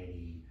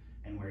society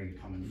and where you're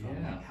coming from.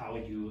 Yeah. Like, how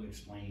would you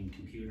explain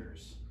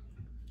computers?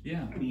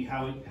 Yeah. I mean,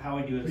 how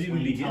would you Or you explain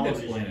would begin to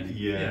television? explain it.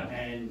 Yeah.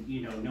 And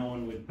no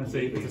one would. Let's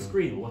say it's a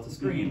screen. What's a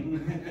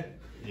screen?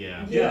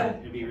 Yeah. Yeah.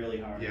 It'd be really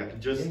hard. Yeah.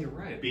 Just Yeah, you're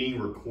right. being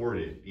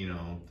recorded,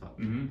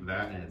 Mhm.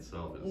 that in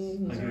itself is.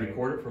 Mhm. Like you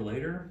record it for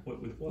later?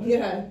 With what?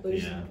 Yeah,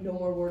 there's Yeah. no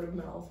more word of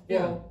mouth.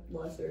 Yeah. Well,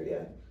 lesser,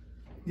 yeah.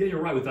 Yeah,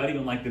 you're right. Without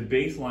even like the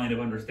baseline of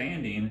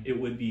understanding, it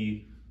would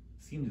be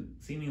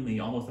seemingly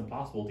almost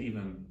impossible to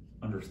even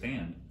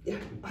understand. Yeah,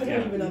 I don't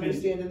Yeah. even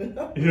understand it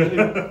enough.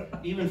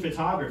 Even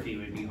photography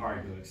would be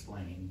hard to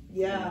explain.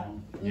 Yeah.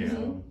 Yeah.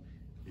 Mhm.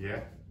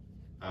 Yeah.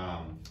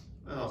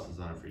 What else is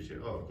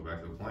unappreciated? Oh, go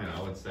back to the point.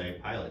 I would say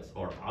pilots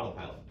or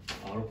autopilot.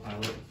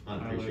 Autopilot,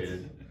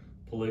 Unappreciated. pilots,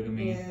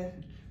 polygamy, Yeah.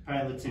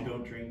 Pilots who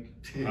don't drink.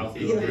 House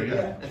Yeah, delivery.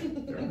 yeah.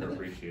 They're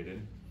underappreciated.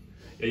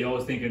 Yeah, you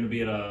always thinking to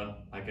be at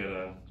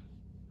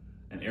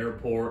an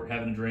airport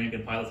having a drink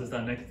and pilot sits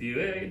down next to you.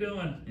 Hey, how you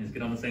doing? You just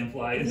get on the same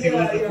flight. You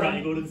go to the front,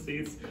 you go to the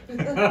seats.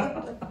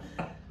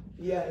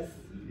 Yes.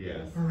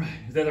 Yes. All right,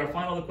 is that our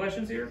final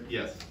questions here?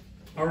 Yes.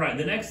 All right,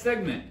 the next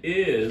segment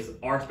is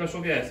our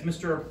special guest,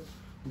 Mr.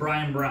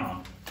 Brian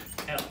Brown.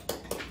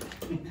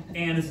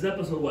 And this is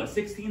episode,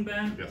 16,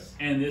 Ben? Yes.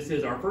 And this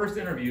is our first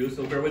interview,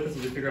 so bear with us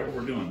as we figure out what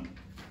we're doing.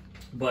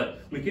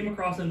 But we came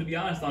across him, to be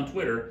honest, on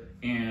Twitter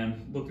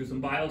and looked through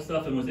some bio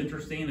stuff and was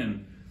interesting,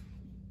 and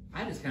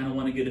I just kind of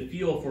want to get a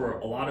feel for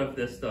a lot of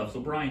this stuff. So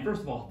Brian,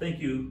 first of all, thank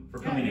you for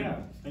coming in.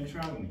 Thanks for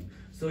having me.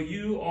 So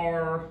you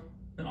are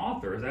an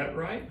author, is that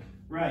right?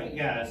 Right,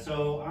 yeah.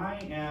 So I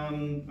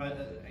am,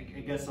 I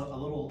guess a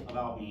little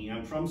about me.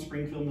 I'm from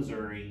Springfield,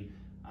 Missouri.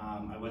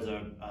 I was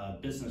a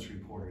business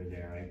reporter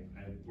there.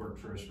 I worked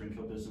for a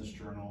Springfield Business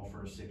Journal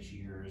for 6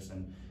 years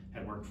and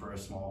had worked for a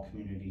small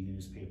community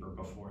newspaper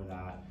before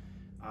that.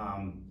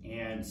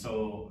 And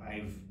so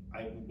I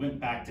went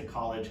back to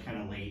college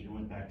kind of late. I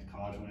went back to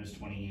college when I was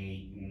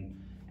 28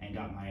 and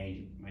got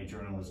my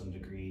journalism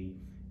degree.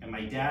 And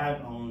my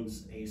dad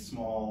owns a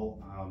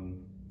small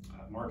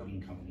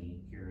marketing company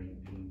here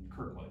in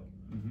Kirkwood,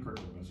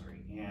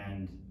 Missouri.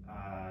 And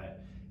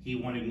he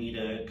wanted me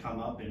to come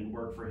up and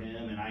work for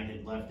him, and I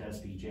had left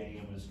SBJ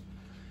and was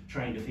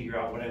trying to figure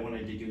out what I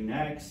wanted to do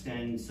next.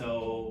 And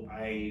so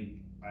I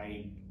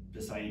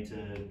decided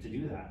to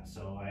do that.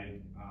 So I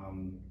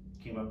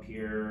came up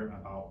here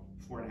about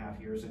 4.5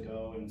 years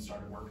ago and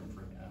started working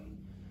for him.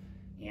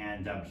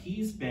 And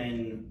he's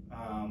been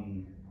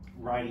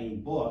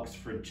writing books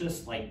for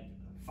just like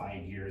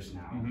 5 years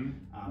now,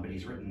 but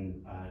he's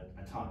written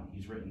a ton.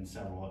 He's written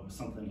several. It was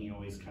something he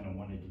always kind of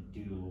wanted to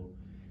do.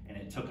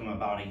 and it took him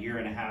about 1.5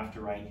 years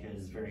to write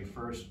his very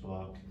first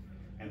book.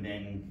 And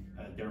then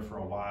there for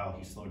a while,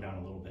 he slowed down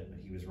a little bit, but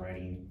he was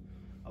writing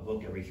a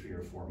book every 3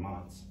 or 4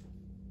 months.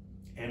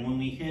 And when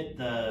we hit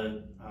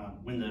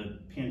when the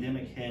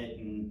pandemic hit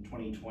in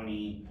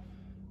 2020,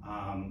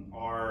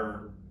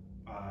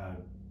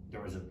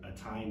 there was a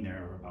time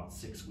there of about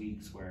 6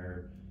 weeks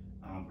where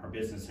our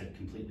business had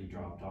completely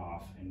dropped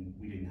off and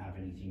we didn't have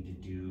anything to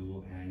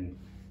do. And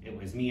it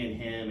was me and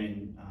him,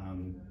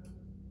 and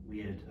we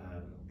had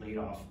laid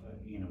off,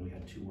 we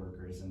had 2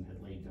 workers and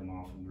had laid them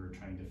off, and we were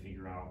trying to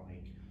figure out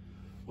like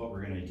what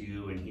we're gonna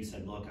do. And he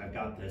said, look, I've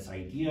got this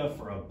idea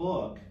for a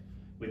book,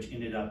 which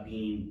ended up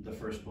being the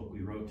first book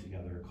we wrote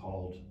together,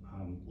 called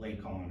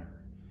Lake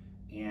Honor.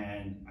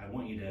 And I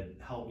want you to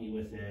help me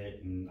with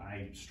it. And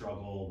I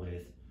struggle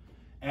with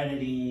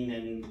editing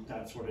and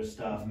that sort of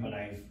stuff, but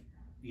I've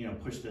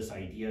pushed this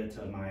idea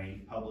to my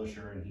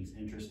publisher, and he's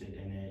interested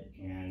in it.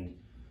 And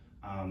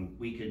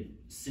we could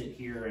sit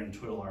here and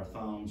twiddle our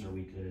thumbs, or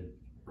we could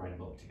write a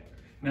book together.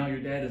 Now,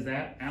 your dad, is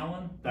that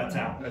Alan? That's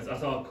Alan. I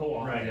saw a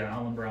co-author, Right. yeah,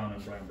 Alan Brown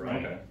and Brian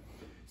Brown. Right. Okay.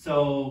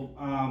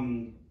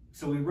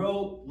 So we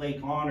wrote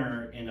Lake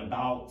Honor in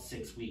about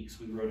 6 weeks.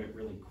 We wrote it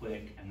really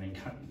quick, and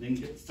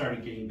then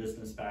started getting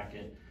business back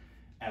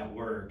at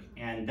work.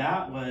 And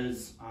that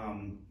was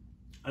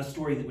a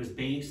story that was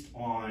based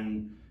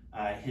on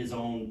his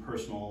own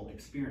personal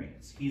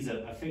experience. He's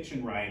a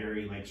fiction writer.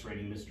 He likes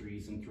writing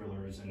mysteries and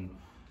thrillers and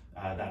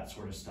that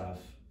sort of stuff.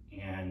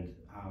 And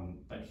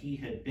but he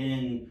had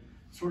been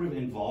sort of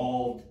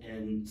involved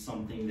in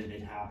something that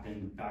had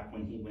happened back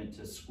when he went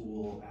to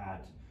school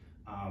at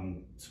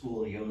School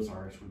of the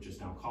Ozarks, which is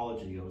now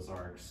College of the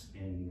Ozarks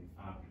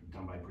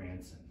down by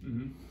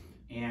Branson.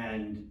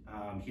 And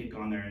he had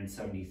gone there in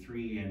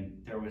 '73,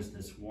 and there was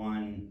this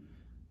one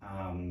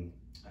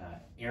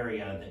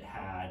area that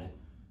had,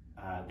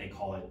 they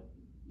call it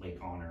Lake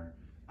Honor,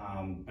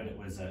 but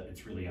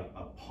it's really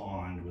a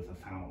pond with a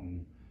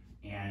fountain,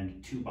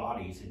 and 2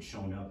 bodies had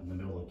shown up in the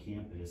middle of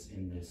campus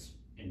in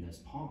this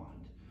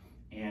pond,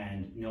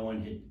 and no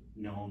one had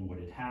known what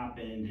had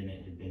happened, and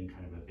it had been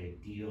kind of a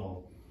big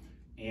deal.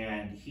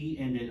 And he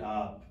ended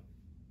up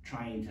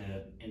trying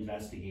to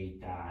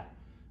investigate that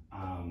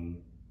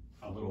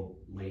a little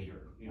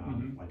later,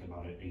 like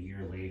about a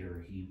year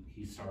later.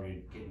 He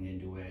started getting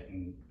into it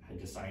and had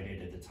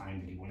decided at the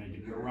time that he wanted to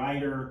be a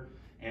writer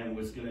and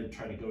was going to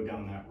try to go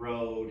down that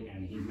road.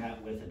 And he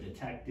met with a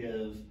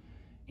detective.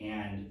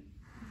 And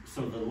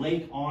so the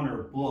Lake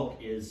Honor book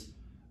is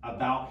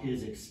about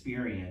his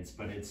experience,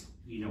 but it's,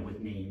 with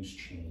names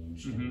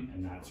changed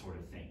and that sort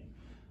of thing.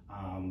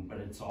 But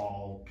it's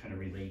all kind of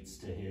relates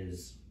to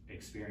his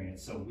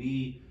experience. So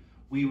we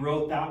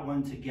wrote that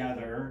one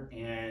together,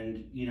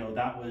 and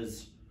that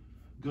was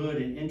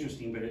good and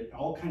interesting, but it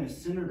all kind of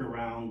centered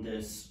around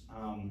this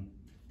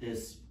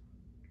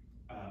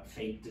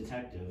fake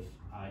detective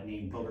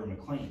named Booger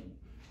McLean.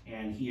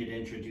 And he had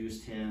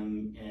introduced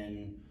him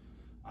in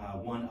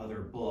one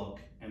other book,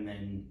 and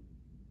then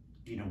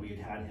we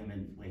had him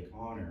in Lake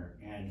Honor,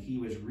 and he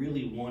was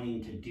really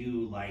wanting to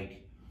do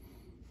like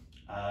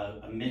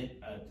a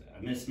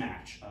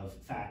mismatch of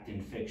fact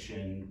and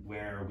fiction,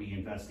 where we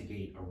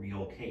investigate a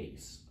real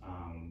case,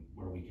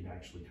 where we could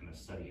actually kind of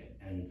study it.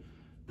 And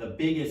the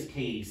biggest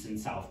case in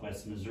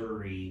Southwest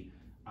Missouri,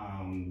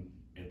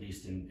 at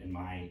least in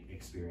my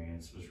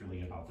experience, was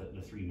really about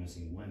the 3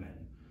 missing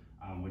women,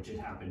 which had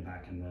happened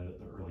back in the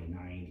early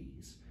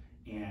 '90s.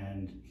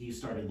 And he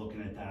started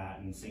looking at that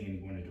and saying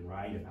he wanted to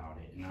write about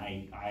it. And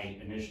I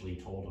initially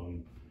told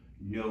him,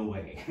 no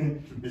way,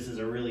 this is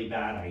a really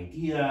bad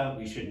idea,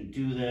 we shouldn't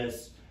do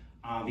this,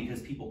 because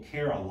people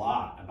care a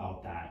lot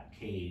about that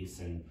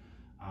case. And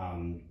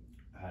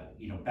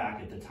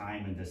back at the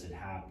time when this had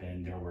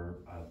happened, there were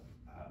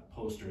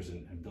posters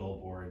and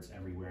billboards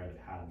everywhere that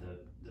had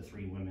the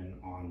 3 women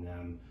on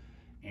them.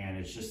 And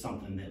it's just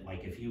something that,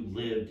 like, if you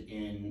lived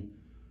in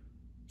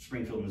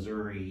Springfield,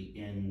 Missouri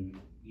in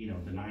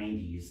the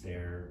 '90s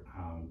there,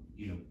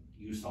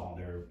 you saw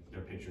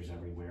their pictures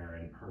everywhere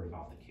and heard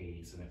about the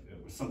case, and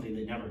it was something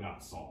that never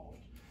got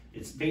solved.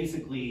 It's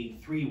basically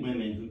 3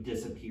 women who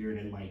disappeared,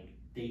 and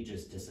they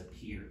just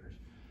disappeared.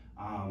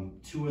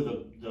 2 of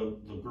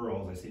the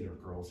girls, I say they're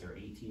girls, they're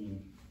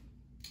 18,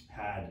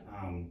 had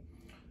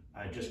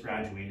just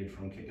graduated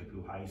from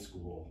Kickapoo High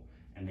School,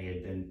 and they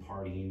had been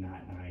partying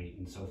that night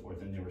and so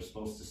forth, and they were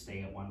supposed to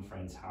stay at one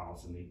friend's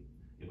house, and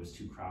it was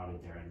too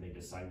crowded there, and they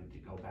decided to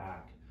go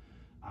back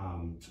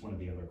to one of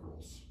the other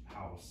girls'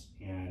 house.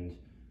 And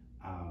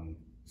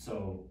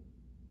so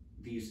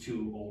these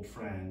 2 old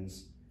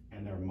friends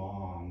and their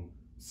mom,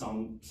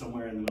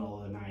 somewhere in the middle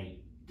of the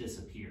night,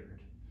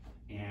 disappeared,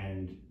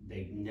 and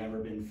they've never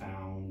been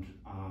found.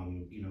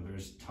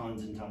 There's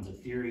tons and tons of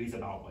theories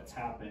about what's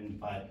happened,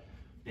 but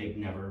they've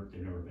never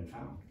been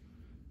found.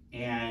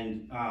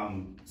 And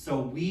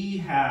so we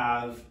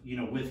have,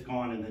 with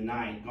Gone in the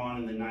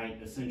Night,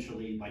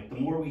 essentially, like, the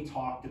more we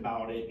talked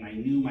about it, and I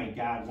knew my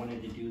dad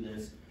wanted to do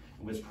this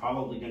and was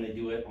probably going to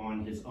do it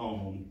on his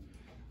own,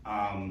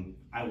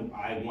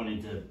 I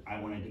wanted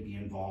to be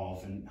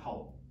involved and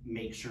help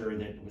make sure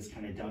that it was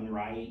kind of done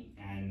right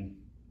and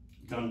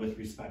done with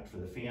respect for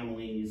the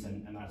families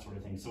and that sort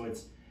of thing. So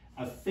it's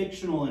a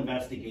fictional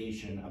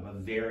investigation of a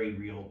very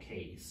real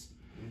case.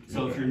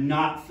 So if you're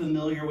not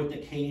familiar with the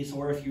case,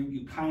 or if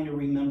you kind of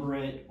remember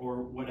it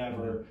or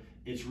whatever,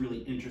 it's really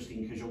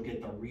interesting because you'll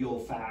get the real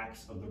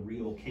facts of the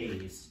real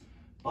case,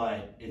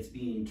 but it's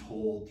being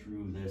told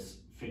through this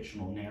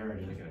fictional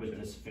narrative with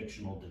this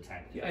fictional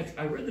detective. Yeah,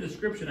 I read the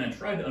description and I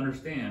tried to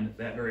understand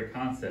that very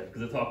concept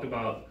because it talked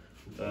about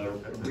a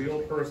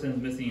real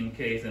person's missing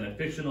case and a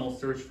fictional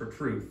search for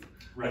truth.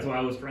 Right. That's why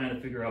I was trying to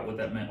figure out what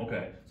that meant.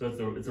 Okay, so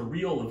it's a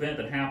real event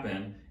that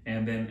happened,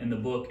 and then in the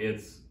book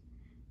it's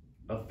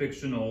a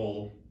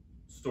fictional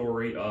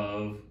story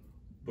of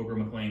Booker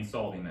McLean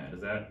solving that. Is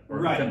that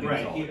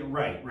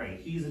right?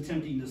 He's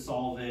attempting to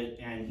solve it,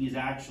 and he's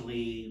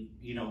actually,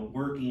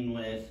 working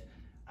with.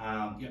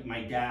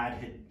 My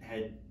dad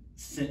had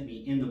sent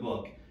me in the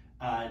book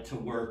to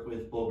work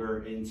with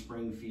Booker in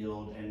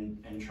Springfield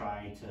and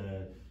try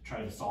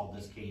to solve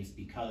this case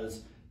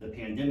because the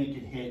pandemic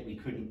had hit. We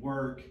couldn't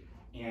work.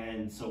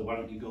 And so why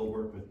don't you go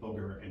work with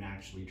Booger and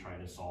actually try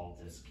to solve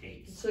this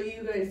case? So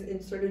you guys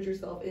inserted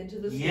yourself into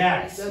the story.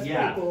 Yes, that's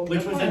yeah. pretty cool.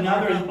 Which was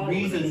another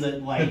reason that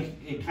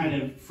it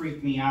kind of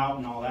freaked me out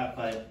and all that.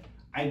 But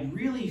I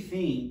really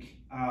think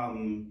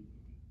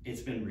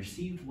it's been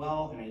received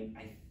well, and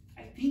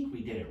I think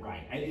we did it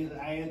right.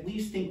 I at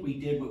least think we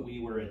did what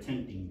we were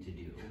attempting to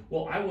do.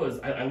 Well,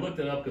 I looked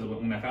it up because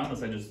when I found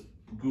this, I just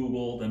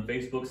Googled and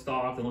Facebook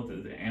stalked and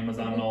looked at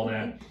Amazon and all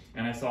that,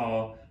 and I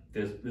saw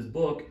this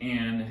book,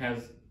 and it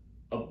has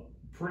a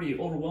pretty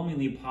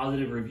overwhelmingly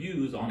positive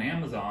reviews on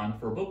Amazon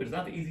for a book. It's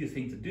not the easiest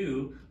thing to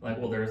do. Like,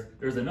 well,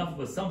 there's enough of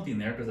a something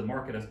there because the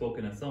market has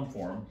spoken in some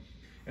form,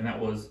 and that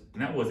was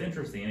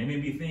interesting. And it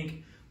made me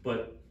think,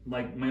 but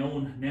like my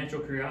own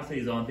natural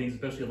curiosities on things,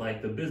 especially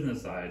like the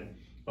business side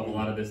of a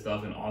lot of this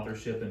stuff and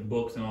authorship and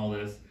books and all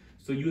this.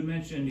 So you had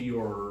mentioned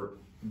your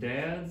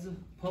dad's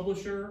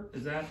publisher,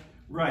 is that?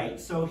 Right.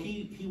 So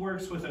he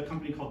works with a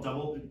company called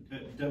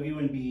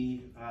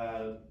W&B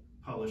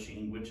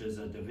Publishing, which is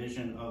a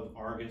division of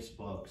Argus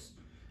Books,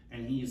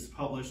 and he's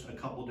published a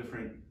couple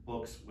different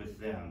books with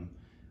them.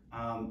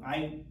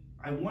 I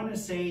want to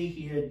say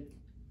he had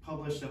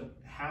published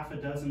half a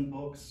dozen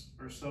books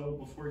or so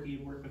before he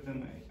had worked with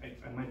them.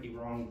 I might be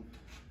wrong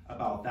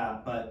about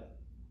that, but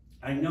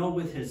I know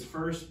with his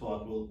first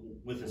book,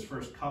 with his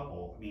first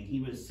couple, I mean,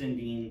 he was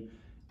sending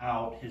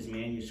out his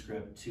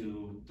manuscript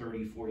to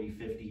 30, 40,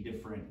 50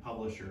 different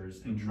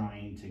publishers and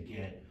trying to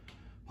get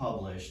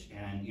published.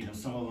 And,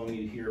 some of them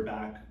you hear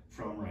back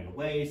from right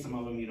away, some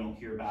of them you don't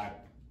hear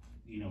back,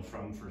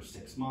 from for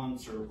 6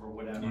 months or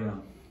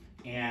whatever.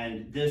 Yeah.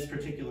 And this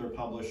particular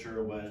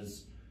publisher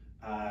was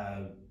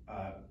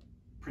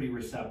pretty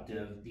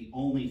receptive. The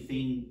only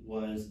thing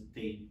was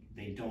they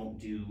don't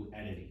do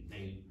editing.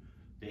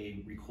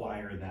 They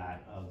require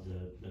that of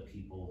the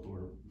people who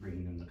are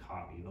bringing them the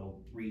copy.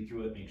 They'll read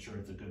through it, make sure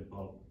it's a good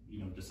book,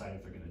 decide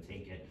if they're going to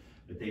take it,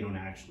 but they don't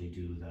actually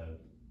do the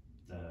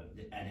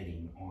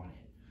editing on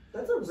it.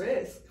 That's a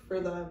risk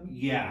for them.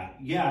 Yeah,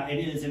 it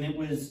is, and it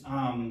was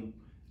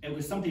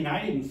something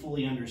I didn't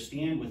fully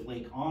understand with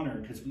Lake Honor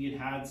because we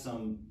had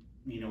some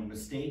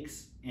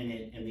mistakes in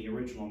it in the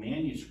original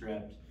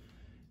manuscript,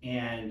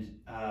 and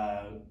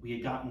we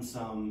had gotten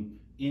some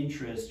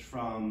interest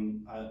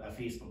from a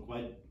Facebook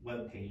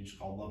web page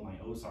called Love My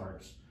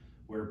Ozarks,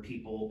 where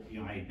people,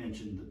 I had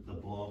mentioned the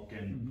book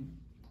and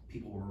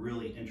people were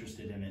really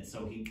interested in it.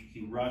 So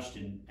he rushed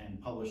and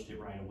published it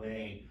right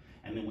away.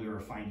 And then we were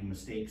finding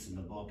mistakes in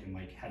the book and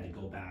had to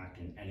go back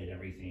and edit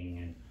everything.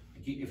 And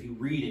if you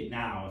read it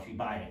now, if you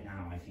buy it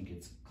now, I think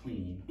it's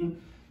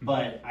clean.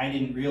 But I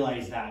didn't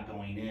realize that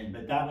going in.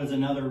 But that was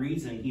another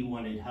reason he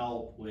wanted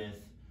help with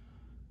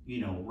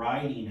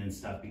writing and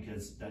stuff,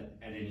 because that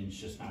editing is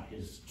just not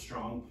his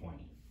strong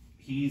point.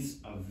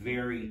 He's a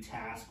very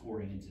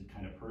task-oriented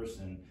kind of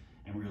person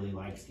and really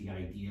likes the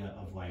idea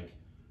of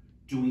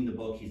doing the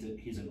book.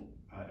 He's an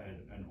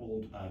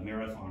old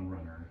marathon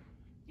runner,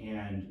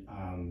 and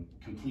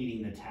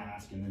completing the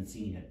task and then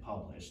seeing it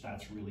published.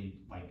 That's really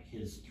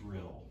his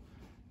thrill.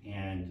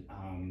 And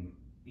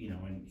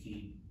and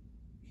he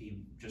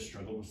just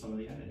struggled with some of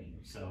the editing.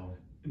 So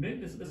maybe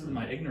this is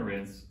my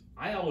ignorance.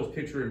 I always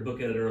picture a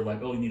book editor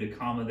you need a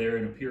comma there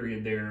and a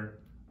period there.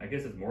 I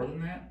guess it's more than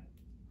that.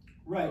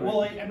 Right.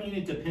 Well,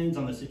 it depends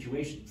on the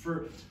situation.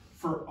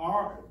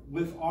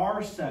 With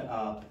our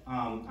setup,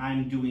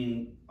 I'm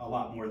doing a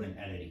lot more than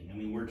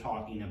editing. We're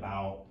talking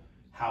about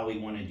how we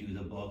want to do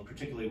the book,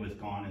 particularly with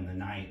Gone in the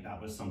Night.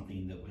 That was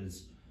something that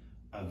was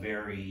a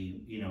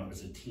very, it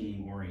was a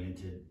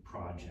team-oriented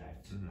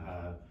project.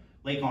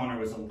 Lake Honor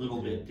was a little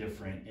bit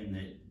different in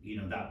that,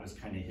 that was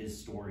kind of his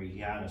story. He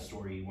had a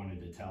story he wanted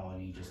to tell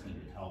and he just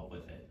needed help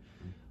with it.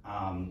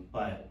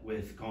 But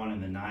with Gone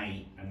in the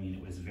Night,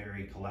 it was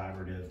very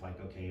collaborative,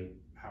 okay,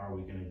 how are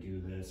we going to do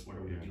this? What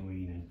are we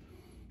doing? And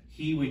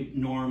he would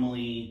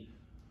normally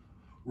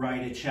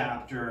write a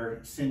chapter,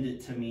 send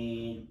it to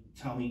me,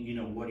 tell me,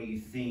 what do you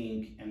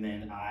think? And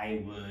then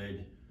I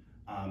would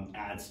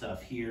add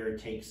stuff here,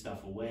 take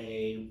stuff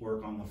away,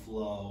 work on the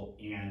flow,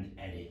 and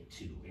edit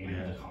too,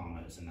 and the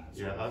commas and that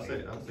sort of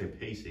thing. I'd say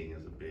pacing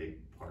is a big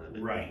part of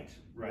it. Right.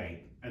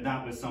 And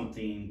that was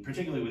something,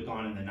 particularly with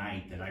Gone in the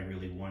Night, that I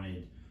really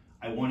wanted.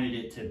 I wanted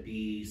it to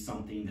be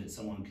something that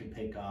someone could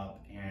pick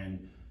up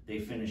and they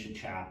finish a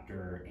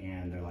chapter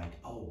and they're like,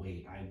 oh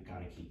wait, I've got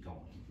to keep going.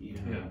 You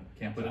know? Yeah,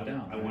 can't put it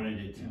down. I wanted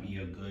it to be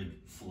a good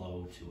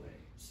flow to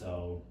it.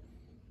 So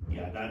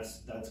yeah,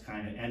 that's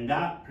kind of, and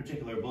that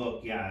particular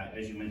book, yeah,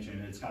 as you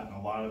mentioned, it's gotten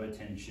a lot of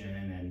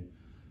attention,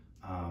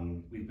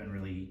 and we've been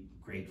really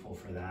grateful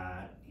for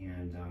that.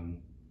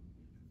 And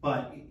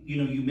but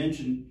you know, you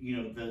mentioned, you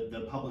know,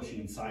 the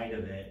publishing side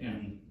of it,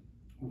 and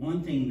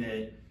one thing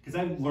that, because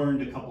I've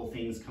learned a couple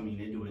things coming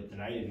into it that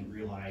I didn't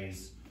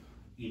realize,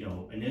 you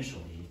know,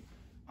 initially,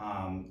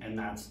 and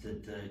that's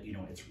that you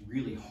know, it's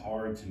really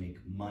hard to make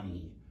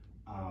money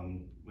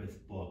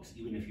with books.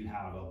 Even if you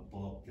have a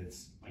book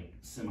that's like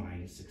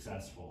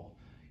semi-successful,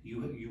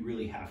 you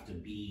really have to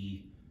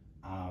be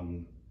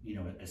you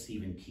know, a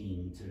Stephen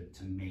King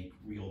to make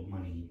real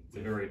money. It's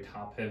a very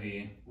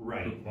top-heavy with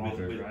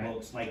right?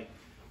 books.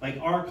 Like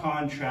our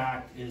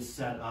contract is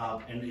set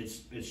up, and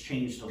it's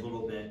changed a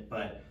little bit,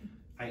 but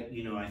I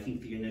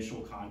think the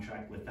initial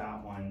contract with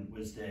that one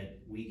was that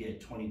we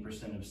get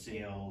 20% of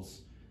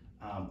sales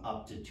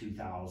up to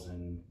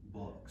 2,000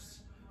 books.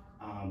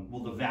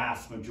 Well, the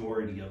vast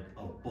majority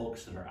of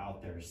books that are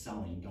out there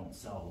selling don't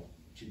sell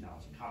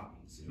 2,000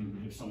 copies.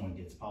 If someone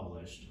gets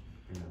published,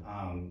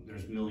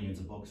 there's millions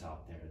of books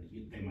out there.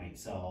 They might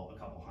sell a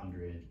couple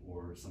hundred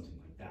or something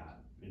like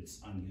that.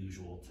 It's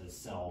unusual to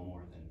sell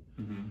more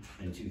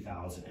than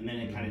 2,000, and then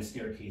it kind of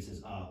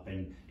staircases up.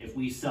 And if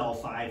we sell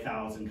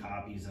 5,000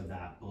 copies of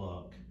that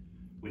book,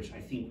 which I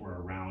think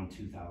we're around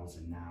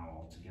 2,000 now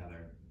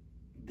altogether,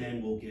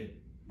 then we'll get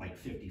like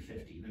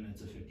 50-50. Then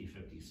it's a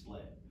 50-50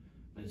 split.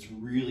 But it's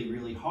really,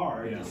 really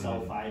hard to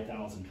sell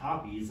 5,000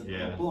 copies of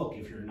a book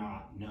if you're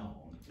not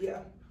known.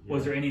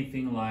 Was there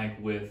anything like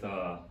with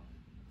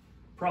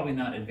probably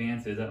not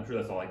advances? I'm sure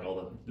that's all like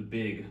all the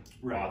big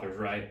authors,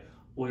 right?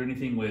 Was there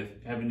anything with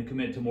having to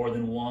commit to more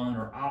than one,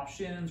 or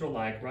options, or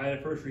like right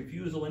of first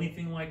refusal,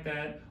 anything like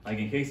that? Like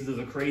in case this is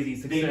a crazy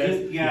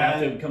success, you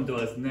have to come to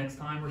us next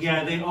time or something?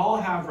 Yeah, they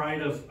all have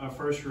right of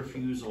first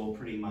refusal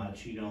pretty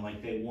much. You know,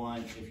 like they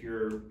want, if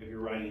you're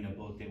writing a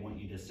book, they want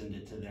you to send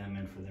it to them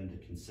and for them to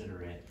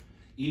consider it.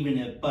 Even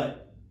if,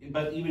 but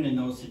even in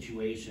those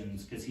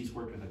situations, because he's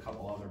worked with a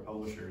couple other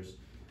publishers,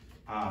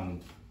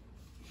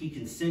 he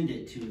can send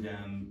it to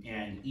them,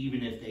 and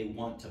even if they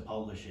want to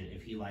publish it,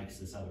 if he likes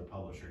this other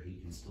publisher, he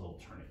can still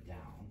turn it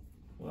down.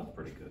 Well, that's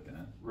pretty good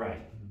then.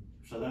 Right.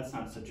 So that's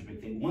not such a big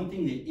thing. One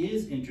thing that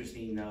is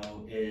interesting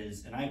though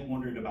is, and I've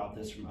wondered about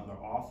this from other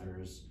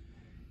authors,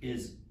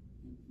 is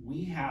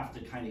we have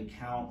to kind of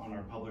count on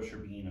our publisher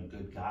being a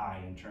good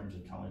guy in terms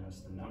of telling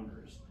us the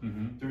numbers.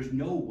 There's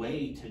no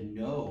way to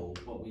know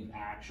what we've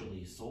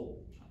actually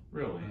sold.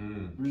 Really?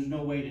 There's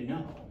no way to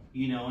know,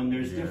 you know, and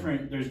there's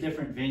different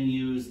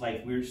venues.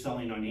 Like we're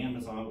selling on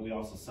Amazon, but we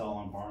also sell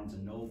on Barnes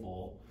and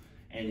Noble,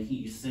 and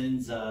he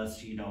sends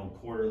us, you know,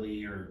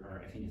 quarterly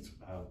or I think it's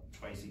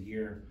twice a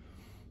year,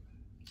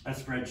 a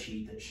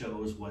spreadsheet that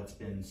shows what's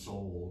been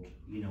sold,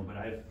 you know. But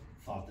I've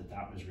thought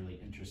that was really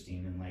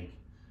interesting, and like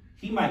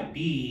he might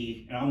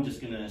be, and I'm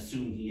just gonna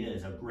assume he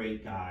is a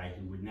great guy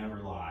who would never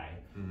lie,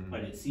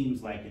 but it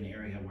seems like an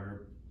area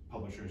where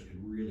publishers could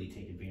really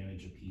take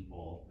advantage of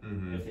people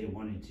if they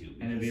wanted to.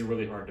 And it'd be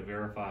really hard to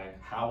verify.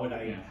 How would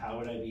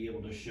I be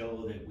able to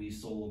show that we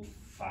sold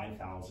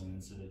 5,000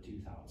 instead of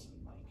 2,000?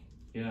 Like,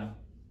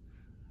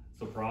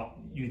 so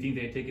you think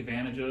they take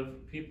advantage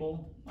of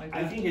people like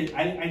that? I think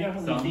I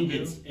definitely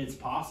think it's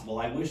possible.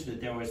 I wish that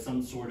there was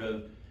some sort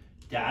of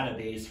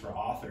database for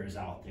authors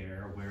out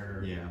there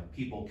where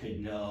people could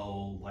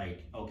know,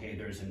 like, okay,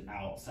 there's an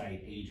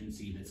outside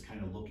agency that's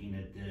kind of looking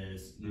at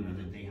this, you know,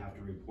 that they have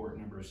to report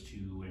numbers to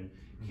and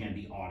can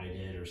be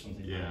audited or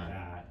something like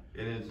that.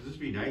 And it'd just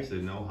be nice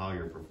to know how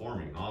you're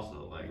performing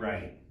also, like,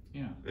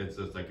 it's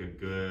just like a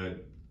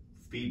good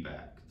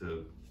feedback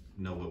to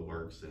know what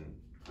works and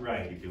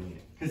keep doing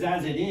it. Because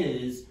as it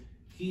is,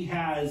 he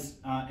has,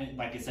 and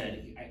like I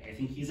said, I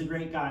think he's a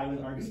great guy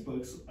with Argus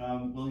Books.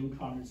 William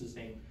Conrad's his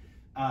name.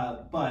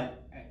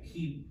 But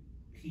he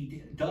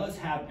does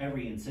have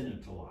every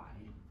incentive to lie.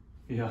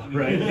 Yeah,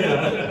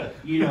 right.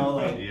 You know,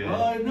 like,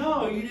 oh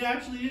no, you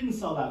actually didn't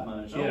sell that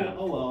much.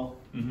 Oh well.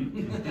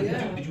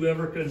 Did you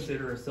ever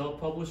consider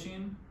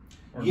self-publishing?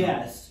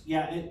 Yes. No?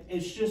 Yeah.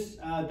 It's just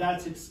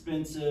that's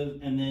expensive,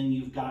 and then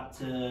you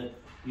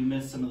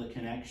miss some of the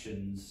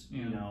connections.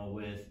 You know,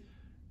 with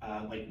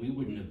like we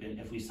wouldn't have been,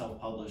 if we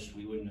self-published,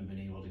 we wouldn't have been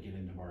able to get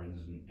into Barnes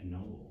and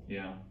Noble.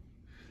 Yeah.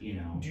 You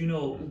know. Do you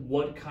know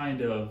what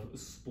kind of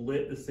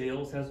split the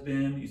sales has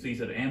been? You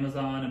said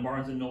Amazon and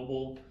Barnes and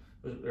Noble.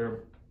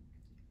 They're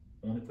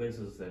only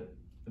places that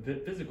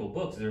physical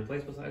books. Is there a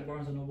place besides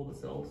Barnes and Noble that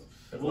sells?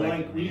 Well,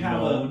 like we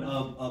have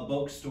a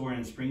bookstore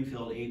in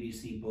Springfield,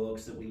 ABC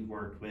Books, that we've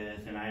worked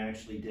with, and I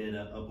actually did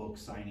a book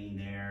signing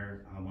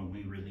there when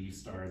we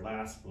released our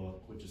last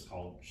book, which is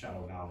called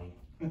Shadow Valley.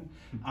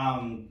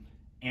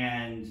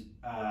 And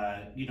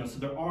you know, so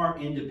there are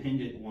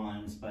independent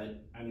ones,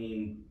 but I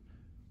mean,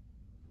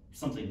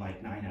 something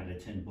like 9 out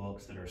of 10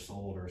 books that are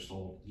sold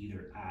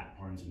either at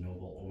Barnes and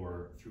Noble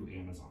or through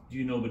Amazon. Do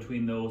you know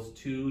between those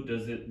two,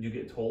 you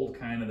get told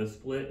kind of the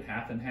split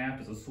half and half?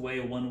 Does it sway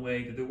one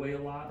way, the other way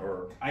a lot,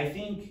 or?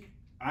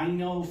 I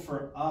know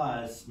for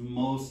us,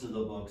 most of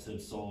the books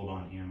have sold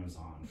on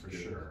Amazon for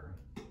sure.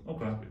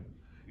 Okay.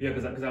 Yeah,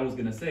 because I was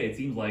gonna say, it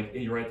seems like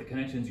you're right, the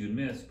connections you'd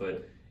miss,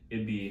 but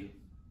it'd be,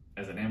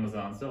 as an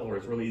Amazon seller,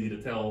 it's really easy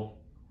to tell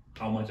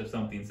how much of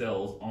something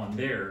sells on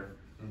there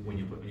when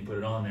you put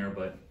it on there,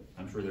 but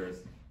I'm sure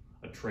there's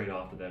a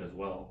trade-off to that as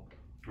well.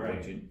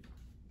 Right.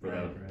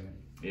 Right.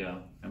 Yeah,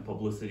 and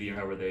publicity, or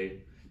however do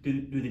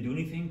they do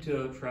anything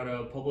to try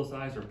to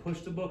publicize or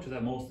push the books, or is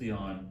that mostly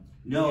on?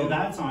 No,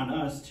 that's on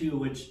us too,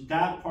 which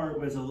that part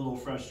was a little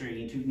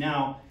frustrating too.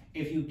 Now,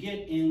 if you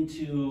get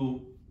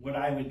into what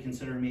I would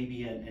consider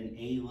maybe an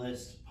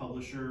A-list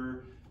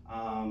publisher,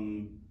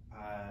 and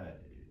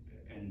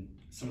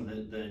some of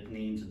the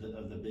names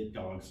of the big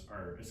dogs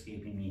are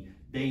escaping me,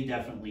 they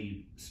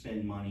definitely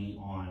spend money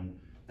on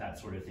that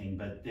sort of thing,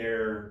 but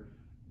they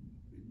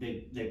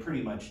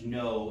pretty much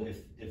know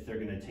if they're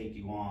going to take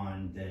you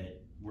on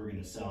that we're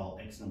going to sell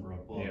X number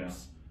of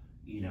books,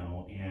 you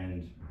know,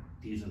 and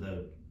these are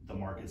the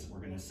markets that we're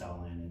going to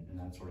sell in and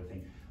that sort of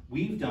thing.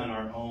 We've done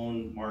our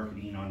own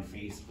marketing on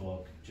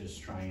Facebook,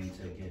 just trying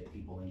to get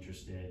people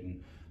interested,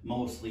 and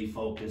mostly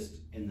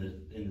focused in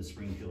the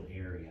Springfield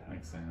area.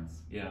 Makes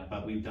sense. Yeah.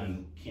 But we've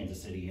done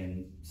Kansas City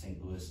and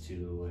St. Louis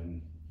too,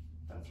 and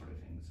that sort of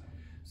thing.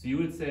 So you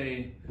would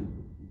say,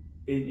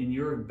 in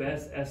your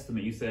best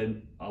estimate, you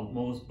said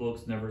most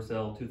books never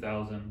sell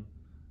 2,000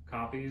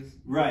 copies?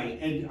 Right,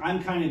 and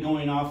I'm kind of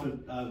going off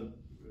of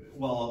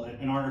well,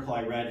 an article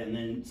I read and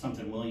then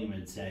something William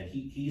had said.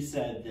 He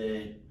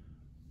said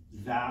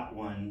that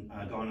one,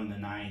 Gone in the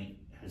Night,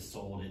 has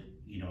sold it,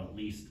 you know, at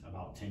least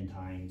about 10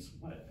 times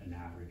what an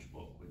average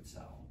book would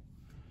sell.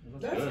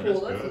 That's good.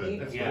 cool. That's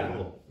neat. Yeah.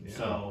 Cool. Yeah.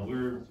 So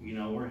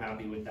we're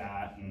happy with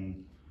that,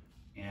 and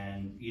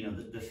you know,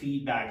 the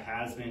feedback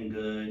has been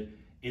good.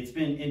 It's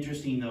been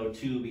interesting though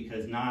too,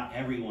 because not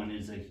everyone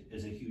is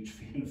a huge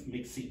fan of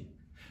mixing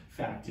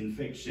fact and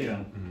fiction. Yeah.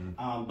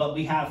 Mm-hmm. But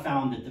we have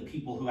found that the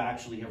people who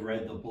actually have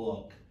read the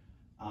book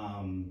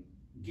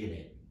get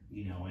it,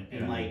 you know,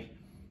 and like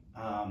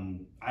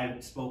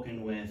I've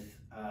spoken with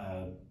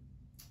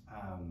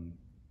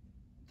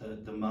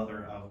the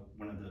mother of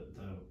one of the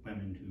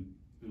women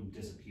who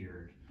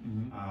disappeared,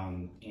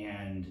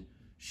 and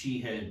she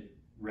had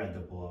read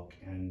the book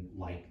and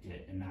liked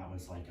it, and that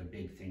was like a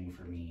big thing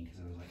for me, because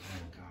I was like,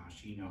 oh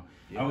gosh, you know,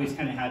 I always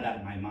kind of had that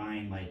in my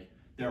mind, like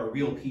there are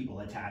real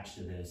people attached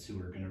to this who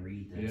are going to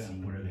read this,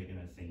 and what are they going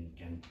to think,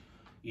 and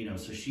you know,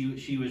 so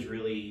she was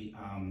really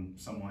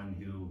someone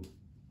who,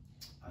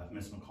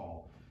 Miss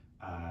McCall,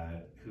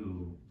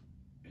 who,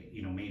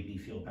 you know, made me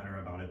feel better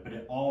about it, but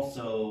it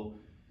also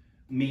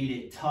made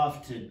it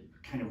tough to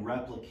kind of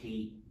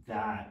replicate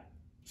that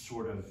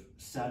sort of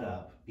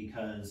setup,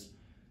 because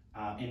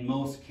in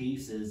most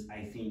cases,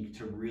 I think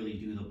to really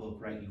do the book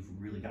right, you've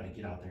really got to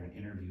get out there and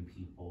interview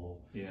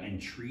people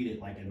and treat it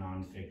like a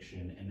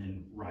nonfiction, and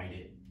then write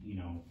it, you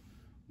know,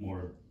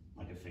 more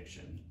like a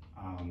fiction.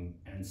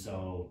 And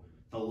so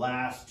the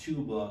last 2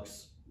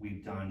 books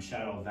we've done,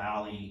 Shadow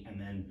Valley, and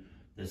then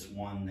this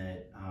one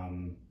that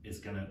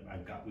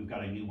we've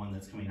got a new one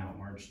that's coming out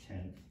March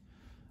 10th,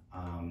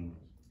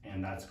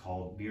 and that's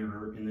called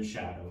Mirror in the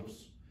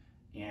Shadows,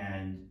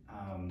 and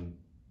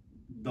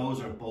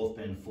those have both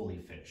been fully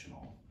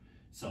fictional,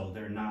 so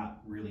they're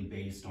not really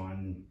based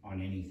on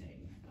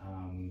anything.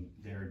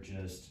 They're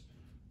just,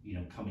 you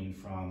know, coming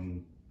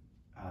from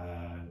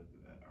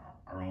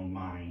our own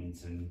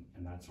minds and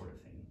that sort of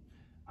thing.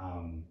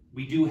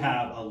 We do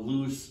have a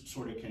loose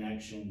sort of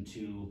connection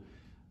to,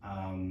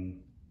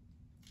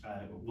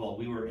 well,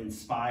 we were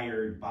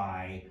inspired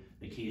by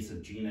the case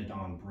of Gina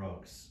Dawn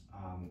Brooks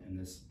in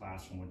this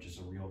last one, which is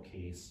a real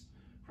case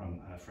from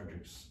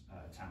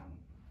Frederickstown,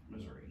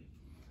 Missouri.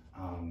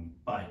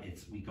 But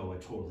we go a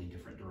totally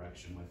different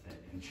direction with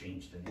it and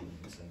change the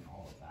names and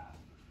all of that.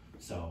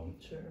 So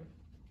Sure.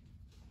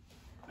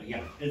 But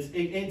yeah,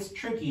 it's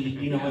tricky,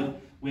 you know,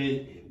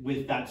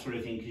 with that sort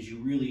of thing, because you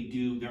really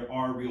do. There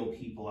are real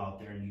people out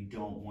there, and you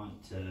don't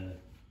want to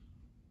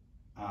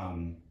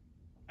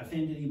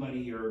offend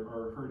anybody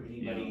or hurt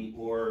anybody,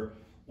 or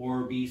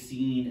be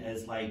seen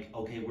as like,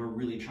 okay, we're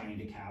really trying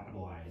to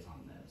capitalize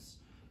on this.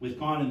 With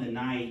Gone in the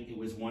Night,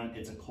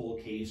 it's a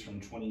cold case from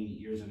 29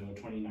 years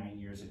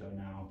ago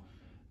now,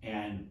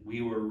 and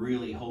we were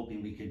really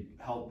hoping we could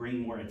help bring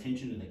more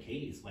attention to the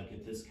case. Like,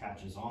 if this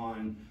catches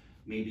on,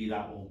 maybe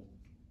that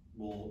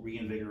will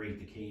reinvigorate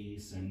the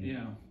case. And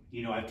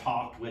you know, I've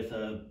talked with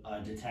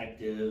a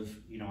detective,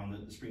 you know, on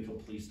the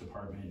Springfield Police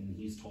Department, and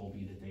he's told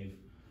me that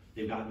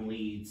they've gotten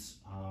leads,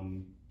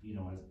 you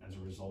know, as a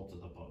result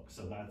of the book.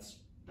 So that's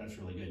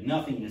really good.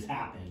 Nothing has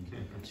happened,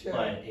 Sure.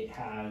 but it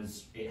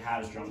has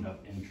drummed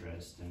up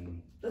interest,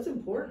 and That's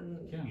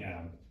important.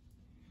 yeah.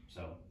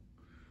 So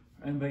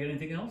Anybody got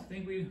anything else? I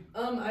think we.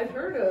 I've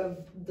heard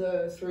of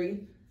the 3.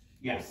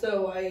 Yeah.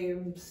 So I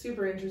am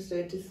super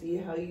interested to see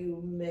how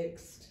you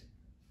mixed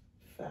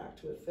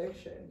fact with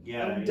fiction.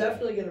 Yeah, I'm yeah.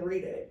 definitely gonna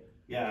read it.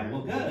 Yeah,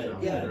 well, good.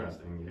 Sounds Yeah.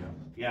 interesting.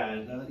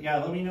 Yeah,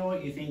 let me know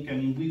what you think. I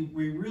mean,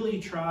 we really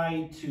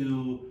try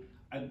to.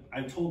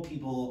 I've told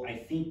people I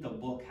think the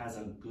book has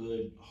a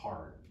good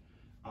heart,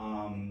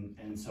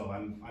 and so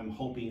I'm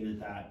hoping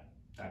that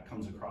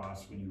comes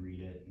across when you read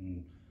it,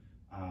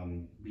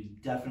 and we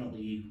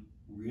definitely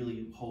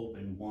really hope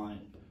and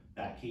want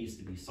that case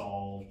to be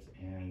solved,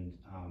 and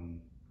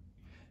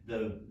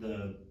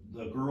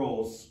the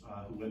girls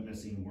who went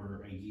missing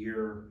were a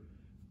year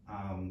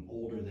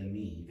older than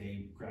me.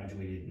 They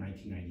graduated in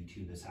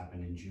 1992. This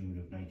happened in June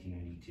of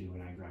 1992,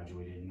 and I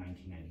graduated in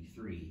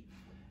 1993.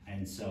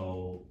 And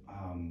so,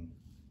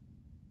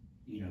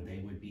 they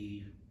would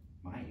be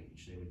my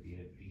age. They would be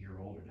a year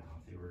older now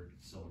if they were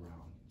still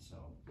around. So,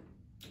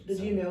 Did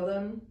you know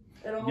them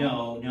at all?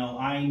 No,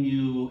 I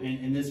knew,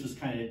 and this was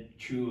kind of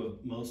true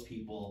of most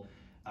people.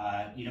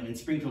 In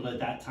Springfield at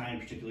that time,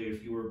 particularly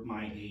if you were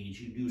my age,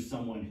 you knew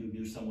someone who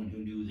knew someone who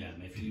knew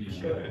them. If you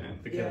knew,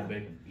 The Kevin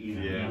Bacon.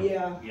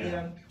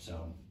 Yeah.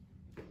 So,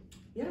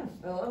 Yeah,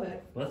 I love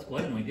it. Well, that's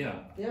glad. Yeah.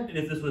 Yeah. And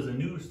if this was a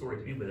new story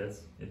to me, but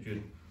if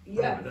you.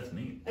 Yeah. That's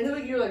neat. I know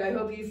that you're like, I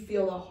hope you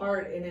feel the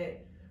heart in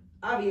it.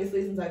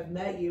 Obviously, since I've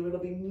met you, it'll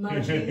be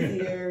much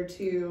easier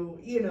to,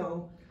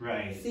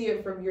 right. see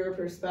it from your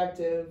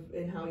perspective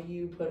and how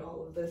you put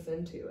all of this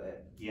into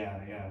it.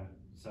 Yeah.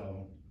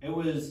 So it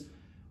was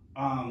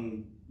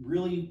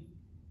really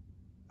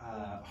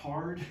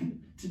hard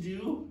to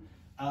do,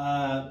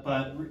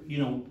 but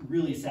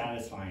really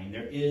satisfying.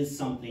 There is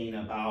something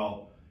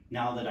about,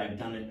 now that I've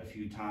done it a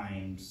few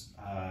times,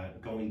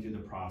 going through the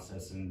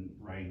process and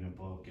writing a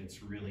book,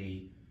 it's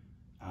really,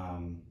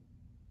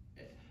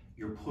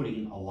 you're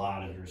putting a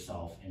lot of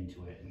yourself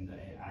into it, and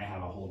I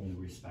have a whole new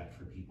respect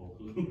for people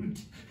who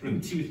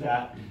do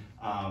that,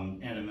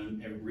 and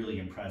I'm really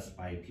impressed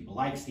by people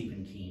like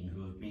Stephen King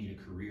who have made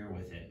a career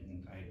with it,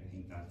 and I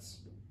think that's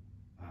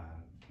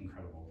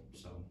incredible.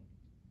 So,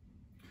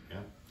 Yeah.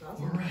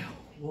 Awesome. All right.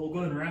 We'll go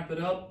ahead and wrap it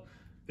up.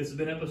 This has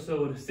been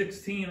episode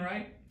 16,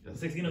 right? Yes.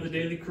 16 of the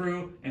Daily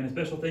Crew, and a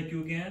special thank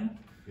you again.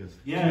 yes,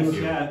 Thank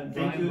you. yeah,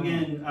 thank you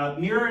again.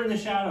 Mirror in the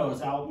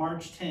Shadows, out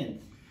March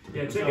 10th.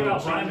 Yeah, check So, it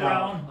out. check Brian it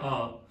out.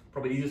 Brown,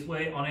 probably the easiest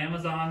way on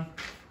Amazon.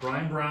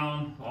 Brian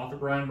Brown, author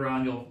Brian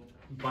Brown. You'll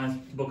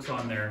find books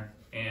on there,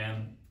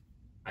 and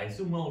I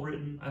assume well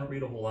written. I don't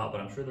read a whole lot,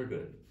 but I'm sure they're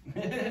good.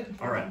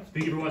 All right.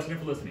 Thank you for watching and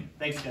for listening.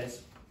 Thanks,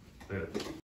 guys. Later.